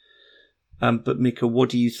concerned. But Mika, what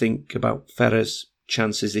do you think about Fera's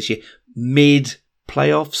chances this year?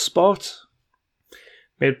 Mid-playoff spot?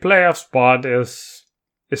 Mid-playoff spot is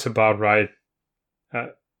about right.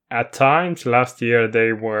 At times last year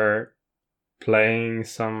they were playing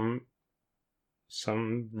some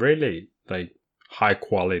really like high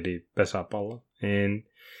quality Pesäpallo, and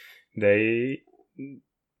they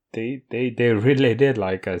really did,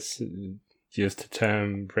 like us use the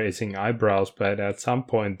term raising eyebrows, but at some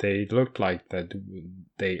point they looked like that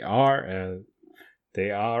they are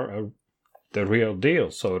the real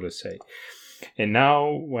deal, so to say. And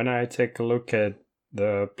now when I take a look at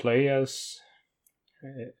the players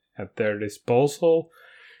at their disposal,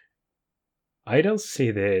 I don't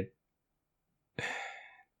see that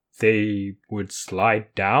they would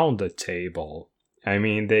slide down the table. I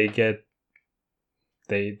mean, they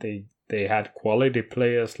had quality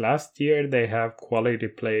players last year. They have quality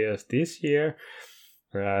players this year.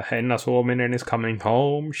 Henna Suominen is coming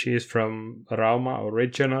home. She's from Rauma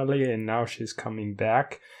originally, and now she's coming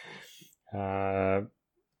back. And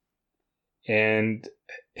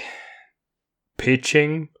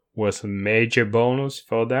pitching was a major bonus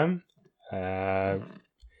for them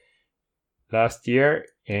last year.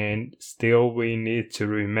 And still we need to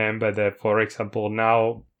remember that, for example,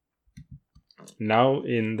 now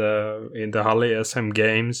in the Halli SM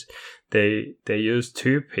games, they use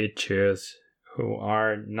two pitchers who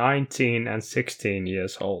are 19 and 16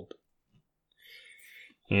 years old.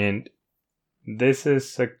 And this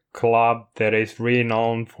is a club that is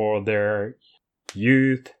renowned for their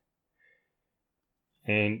youth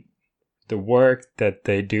and the work that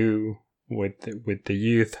they do with the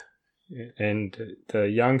youth and the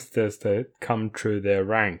youngsters that come through their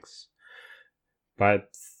ranks. But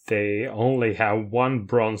they only have one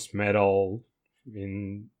bronze medal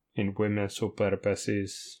in women's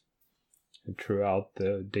superpesis throughout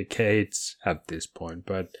the decades at this point.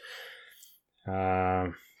 But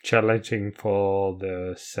challenging for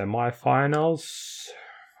the semifinals,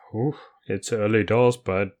 it's early doors,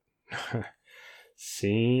 but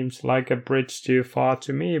seems like a bridge too far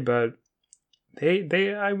to me. But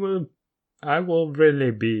I will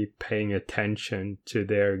really be paying attention to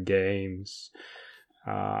their games,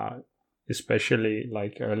 especially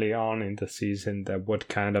like early on in the season, that what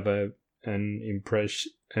kind of an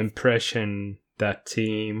impression that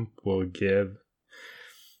team will give,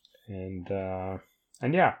 and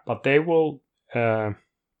yeah, but they will. I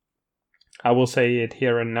will say it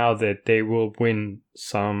here and now that they will win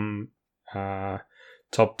some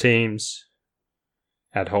top teams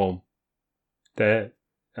at home. That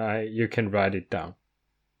you can write it down.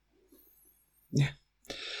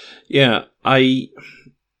 Yeah. I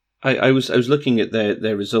was looking at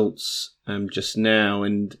their results just now,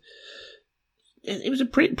 and it was a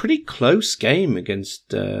pretty close game against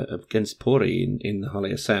Pori in the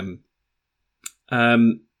Halli SM.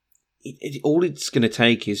 All it's going to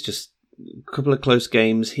take is just a couple of close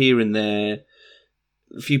games here and there,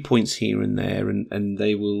 a few points here and there, and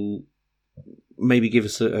they will maybe give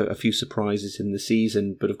us a few surprises in the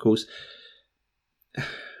season. But of course,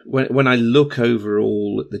 when I look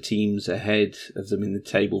overall at the teams ahead of them in the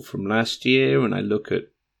table from last year, and I look at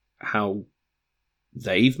how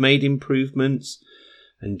they've made improvements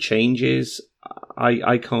and changes,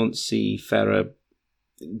 I can't see Fera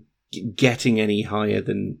getting any higher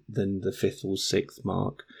than the 5th or 6th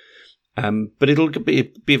mark. But it'll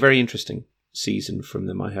be a very interesting season from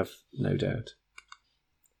them, I have no doubt.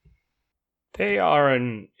 They are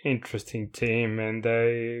an interesting team, and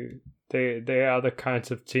they are the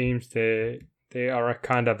kinds of teams they are a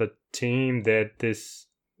kind of a team that this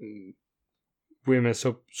women's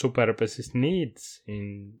superpesis needs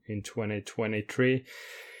in 2023.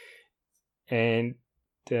 And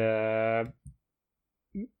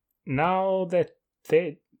now that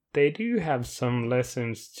they do have some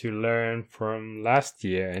lessons to learn from last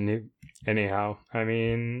year, and anyhow, I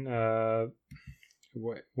mean,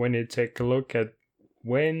 when you take a look at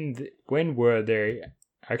when were they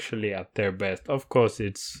actually at their best, of course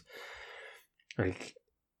it's like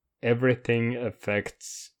everything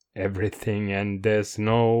affects everything, and there's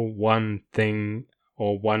no one thing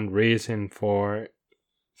or one reason for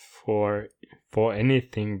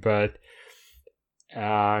anything. But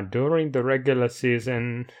during the regular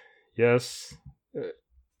season, yes,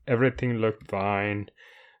 everything looked fine.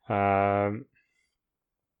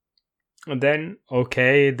 then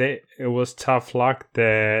okay, it was tough luck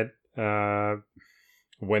that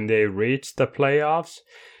when they reached the playoffs,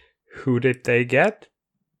 who did they get?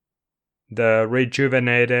 The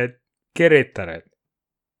rejuvenated Kirittaret.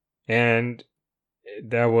 And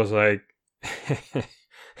that was like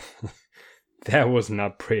that was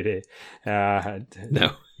not pretty.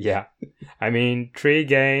 No. Yeah. I mean, 3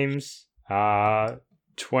 games,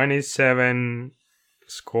 27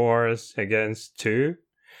 scores against 2.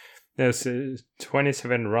 There's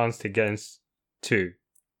 27 runs against 2.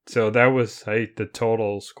 So that was like the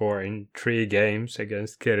total score in 3 games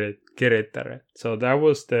against Kirittaret. So that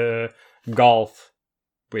was the gulf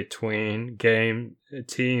between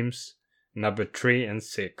teams number 3 and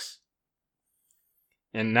 6.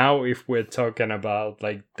 And now if we're talking about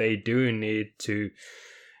like they do need to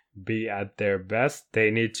be at their best,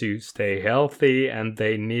 they need to stay healthy and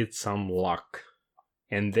they need some luck.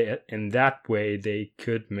 And in that way they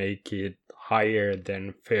could make it higher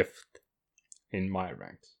than 5th in my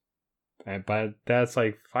ranks. But that's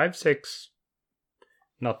like 5-6,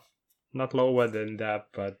 not lower than that,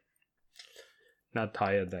 but not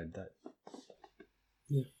higher than that.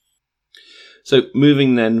 Yeah. So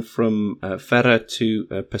moving then from Fera to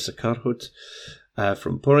Pesäkarhut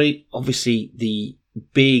from Pori, obviously the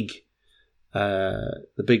big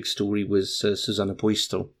story was Susanna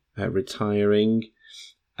Puisto retiring.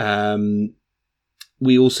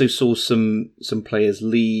 We also saw some players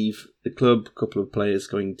leave the club. A couple of players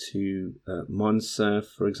going to Monza,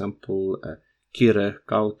 for example, Kire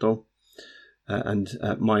Kauto and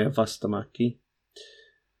Maija Vastamäki.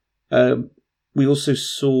 We also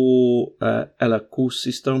saw Ella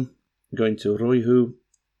Kuusisto going to Roihu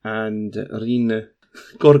and Riine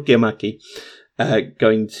Korkeamäki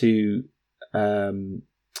going to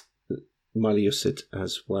JymyJussit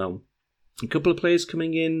as well. A couple of players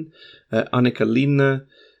coming in, Annika Linna,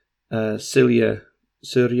 Silja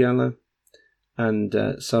Syrjala and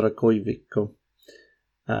Sara Koivikko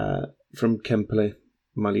from Kempele,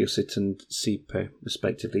 JymyJussit and Siipe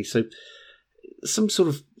respectively. So some sort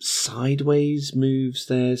of sideways moves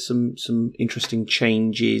there, some interesting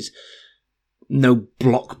changes. No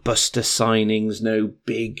blockbuster signings, no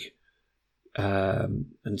big and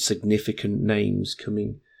significant names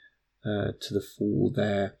coming to the fore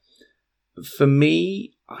there. For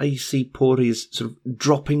me, I see Pori as sort of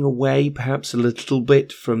dropping away perhaps a little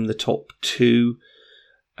bit from the top 2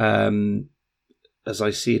 as I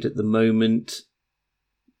see it at the moment.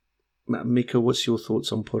 Mika, what's your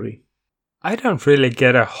thoughts on Pori? I don't really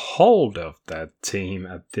get a hold of that team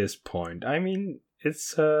at this point. I mean,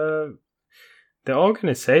 it's the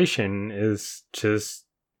organization is just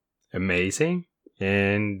amazing,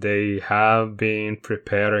 and they have been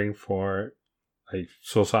preparing for like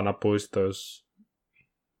Susanna Puisto's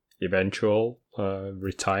eventual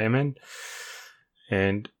retirement,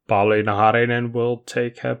 and Pauliina Harinen will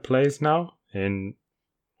take her place now. And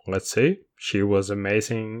let's see, she was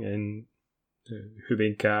amazing in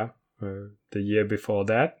Hyvinkää the year before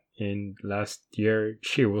that. In last year,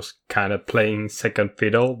 she was kind of playing second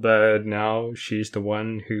fiddle, but now she's the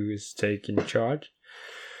one who is taking charge.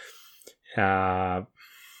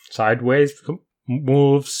 Sideways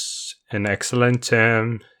moves, an excellent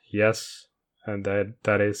term, yes, and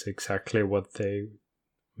that is exactly what they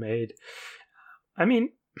made. I mean,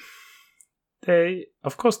 they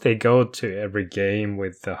go to every game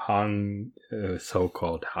with the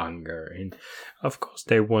so-called hunger, and of course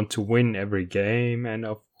they want to win every game, and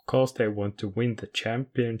of course they want to win the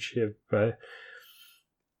championship, but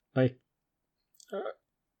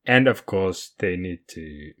and of course they need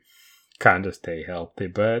to kind of stay healthy.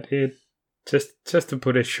 But it just to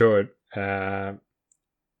put it short,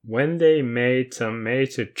 when they made some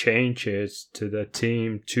major changes to the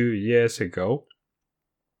team 2 years ago,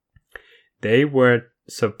 they were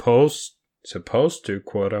supposed to,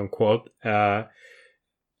 quote unquote,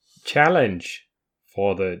 challenge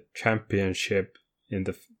for the championship in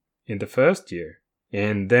the first year,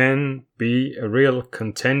 and then be a real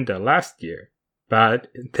contender last year. But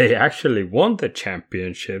they actually won the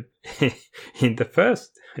championship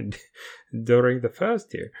during the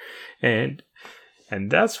first year, and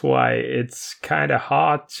that's why it's kind of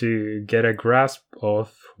hard to get a grasp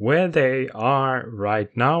of where they are right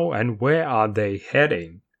now and where are they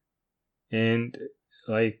heading. And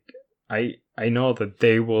like I know that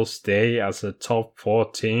they will stay as a top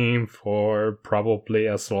 4 team for probably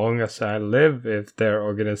as long as I live if their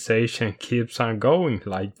organization keeps on going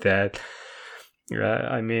like that.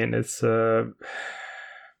 I mean, it's a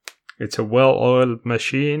well-oiled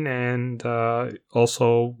machine, and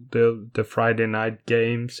also the Friday night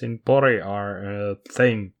games in Pori are a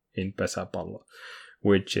thing in Pesäpallo.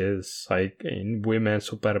 which is like in women's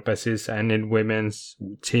superpesis and in women's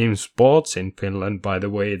team sports in Finland, by the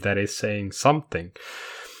way, that is saying something.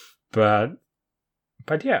 But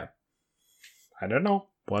yeah, I don't know.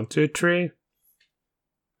 1, 2, 3.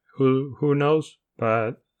 Who knows?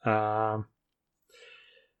 But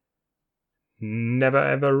never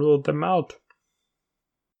ever ruled them out.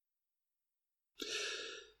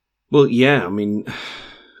 Well, yeah, I mean,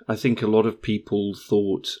 I think a lot of people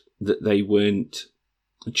thought that they weren't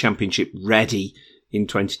championship ready in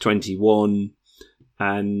 2021,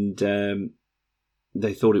 and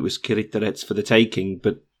they thought it was Kiritaret's for the taking,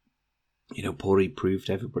 but, you know, Pori proved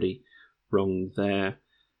everybody wrong there.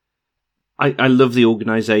 I love the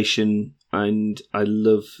organisation, and I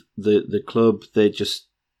love the club. They're just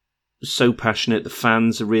so passionate. The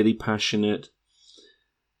fans are really passionate.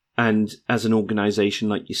 And as an organisation,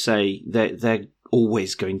 like you say, they're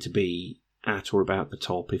always going to be at or about the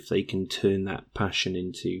top if they can turn that passion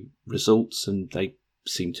into results, and they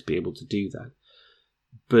seem to be able to do that.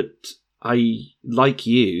 But like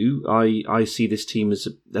you, I see this team as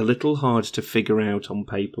a little hard to figure out on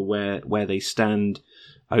paper where they stand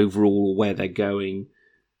overall, or where they're going.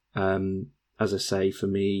 As I say, for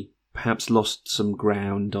me, perhaps lost some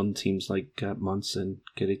ground on teams like Monza and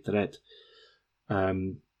Kiritaret.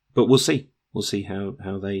 But we'll see. We'll see how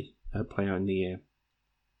they play out in the year.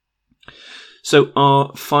 So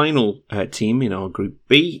our final team in our Group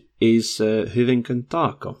B is Fera and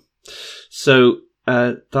Tahko. So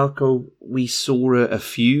Tahko, we saw a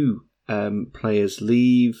few players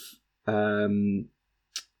leave.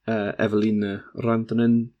 Evelina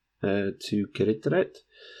Rantanen to Kiritaret.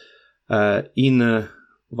 Ina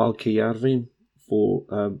Alajärvi for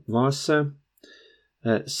Vasa.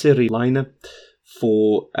 Siri Laine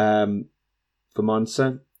for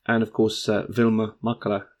Monza, and of course Vilma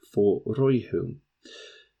Makala for Roihu.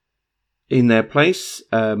 In their place,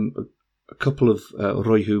 a couple of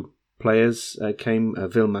Roihu players came,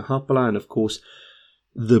 Vilma Hapala, and of course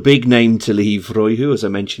the big name to leave Roihu, as I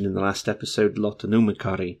mentioned in the last episode, Lotta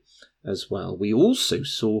Numakari as well. We also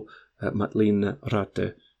saw Matlin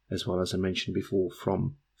Rate as well, as I mentioned before,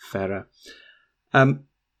 from Fera.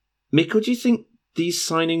 Mikko, do you think these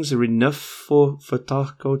signings are enough for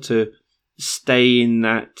Tahko to stay in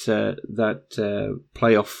that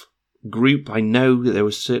playoff group? I know that there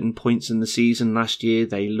were certain points in the season last year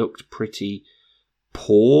they looked pretty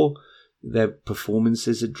poor. Their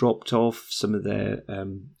performances had dropped off. Some of their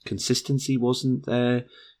consistency wasn't there.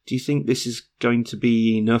 Do you think this is going to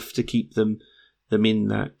be enough to keep them in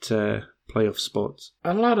that playoff spot?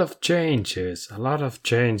 A lot of changes.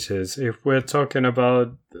 If we're talking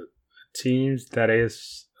about teams that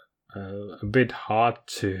is a bit hard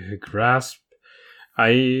to grasp,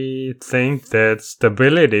 I think that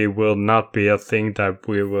stability will not be a thing that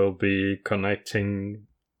we will be connecting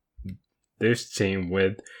this team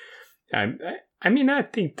with. I mean, I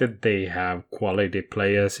think that they have quality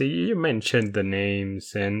players. You mentioned the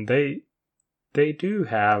names, and they do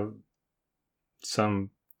have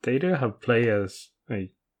players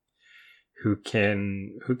who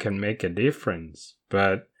can make a difference.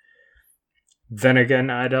 But then again,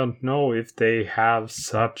 I don't know if they have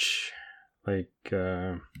such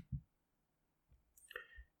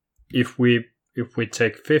if we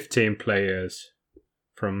take 15 players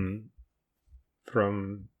from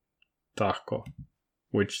Tahko,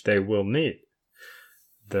 which they will need,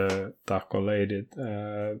 the Tahko lady,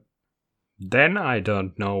 then I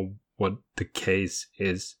don't know what the case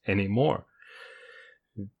is anymore,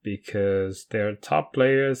 because their top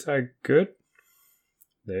players are good.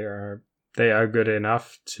 They are good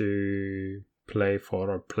enough to play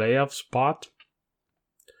for a playoff spot,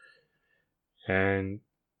 and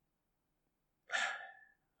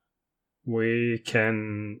we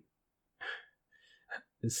can,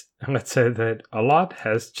 let's say that a lot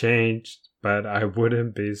has changed, but I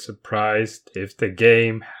wouldn't be surprised if the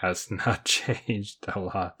game has not changed a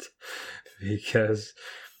lot, because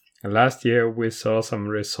last year we saw some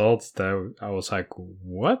results that I was like,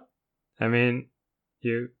 what? I mean,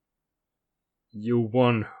 you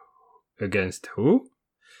won against who?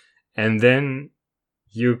 And then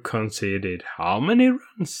you conceded how many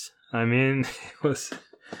runs? I mean, it was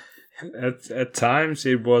at times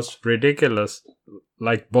it was ridiculous,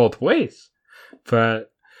 like both ways.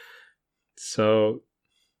 But so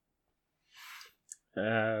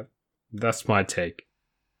that's my take.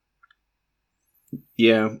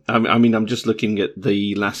 Yeah, I mean, I'm just looking at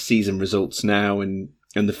the last season results now, and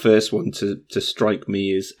the first one to strike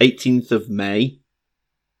me is 18th of May.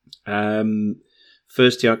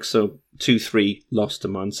 First Jakso 2-3 lost to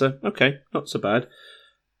Monza. Okay, not so bad.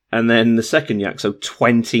 And then the second Jakso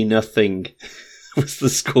 20-0 was the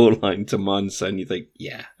scoreline to Mainz, and you think,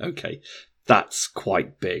 yeah, okay, that's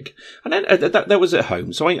quite big. And then that was at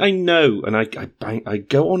home, so I know, and I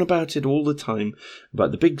go on about it all the time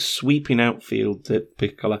about the big sweeping outfield at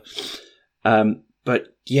Piccola.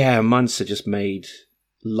 But yeah, Mainz just made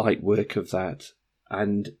light work of that,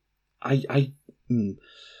 and I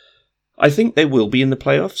think they will be in the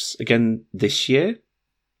playoffs again this year.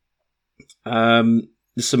 There's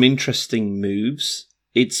some interesting moves.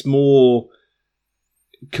 It's more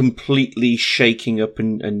completely shaking up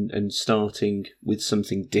and starting with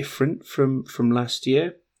something different from last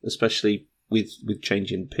year, especially with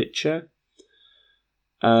changing pitcher.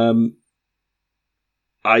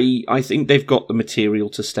 I think they've got the material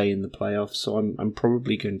to stay in the playoffs, so I'm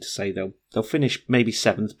probably going to say they'll finish maybe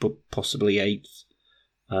 7th, but possibly 8th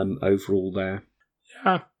overall there.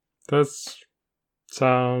 Yeah, that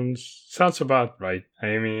sounds about right.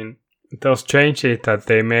 I mean, those changes that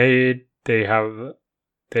they made, they have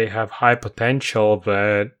high potential,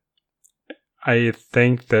 but I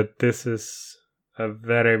think that this is a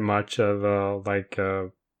very much of a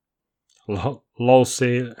low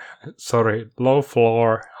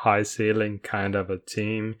floor, high ceiling kind of a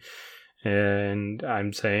team, and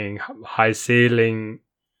I'm saying high ceiling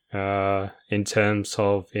in terms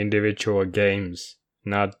of individual games,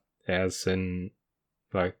 not as in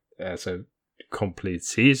as a complete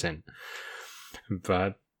season,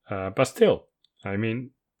 but still, I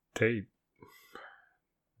mean,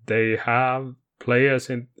 they have players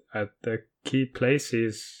at the key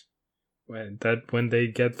places when they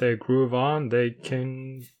get their groove on, they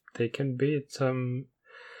can beat some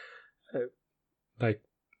like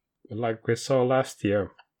we saw last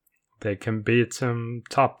year. They can beat some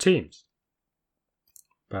top teams,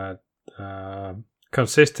 but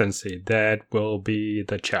consistency, that will be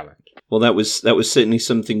the challenge. Well, that was certainly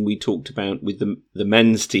something we talked about with the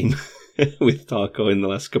men's team with Tahko in the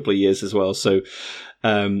last couple of years as well. So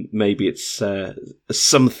maybe it's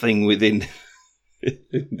something within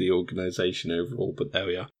the organisation overall, but there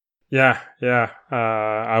we are. Yeah.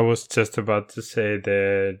 I was just about to say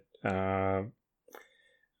that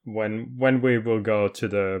when we will go to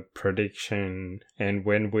the prediction and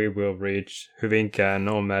when we will reach Hyvinkää,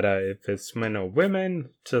 no matter if it's men or women,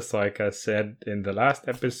 just like I said in the last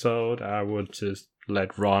episode, I would just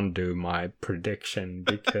let Ron do my prediction,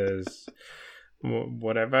 because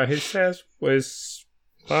whatever he says was,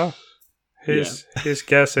 well, his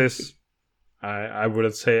guess is, I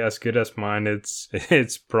wouldn't say as good as mine.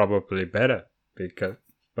 It's probably better,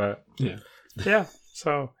 but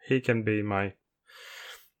so he can be my.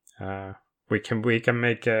 We can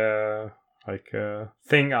make a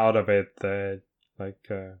thing out of it, that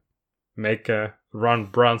make a Ron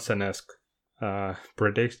Brunson-esque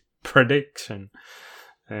prediction,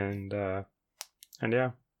 and yeah,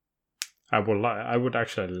 I would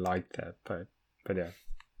actually like that, but yeah.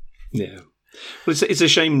 Well, it's a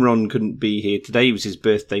shame Ron couldn't be here today. It was his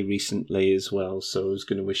birthday recently as well, so I was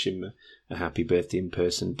going to wish him a happy birthday in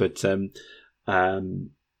person. But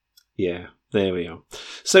yeah, there we are.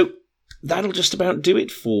 So that'll just about do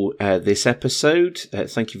it for this episode.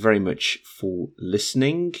 Thank you very much for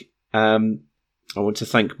listening. I want to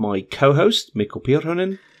thank my co-host, Mikko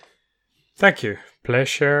Pirhonen. Thank you.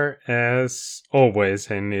 Pleasure as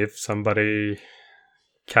always. And if somebody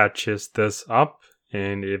catches this up,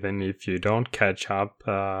 and even if you don't catch up,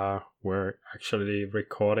 we're actually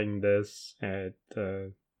recording this at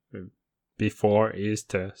before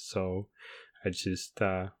Easter. So I just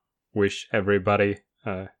wish everybody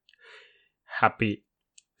happy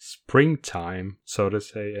springtime, so to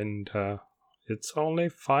say. And it's only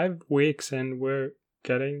 5 weeks and we're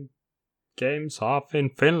getting games off in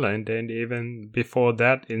Finland, and even before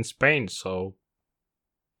that in Spain. So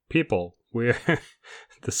people, the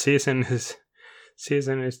season is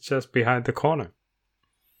just behind the corner.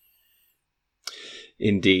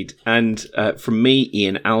 Indeed. And from me,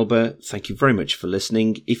 Ian Alba, thank you very much for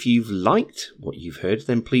listening. If you've liked what you've heard,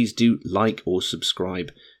 then please do like or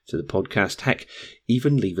subscribe to the podcast. Heck,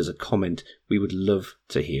 even leave us a comment. We would love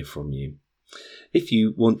to hear from you. If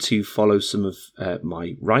you want to follow some of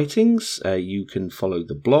my writings, you can follow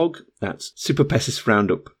the blog. That's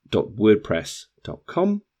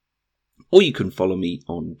superpesisroundup.wordpress.com. Or you can follow me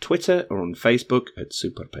on Twitter or on Facebook at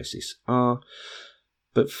superpesisr.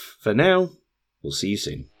 But for now, we'll see you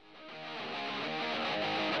soon.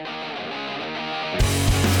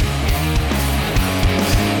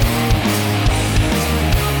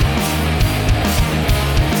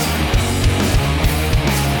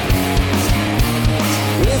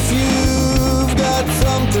 If you've got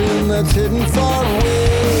something that's hidden far away,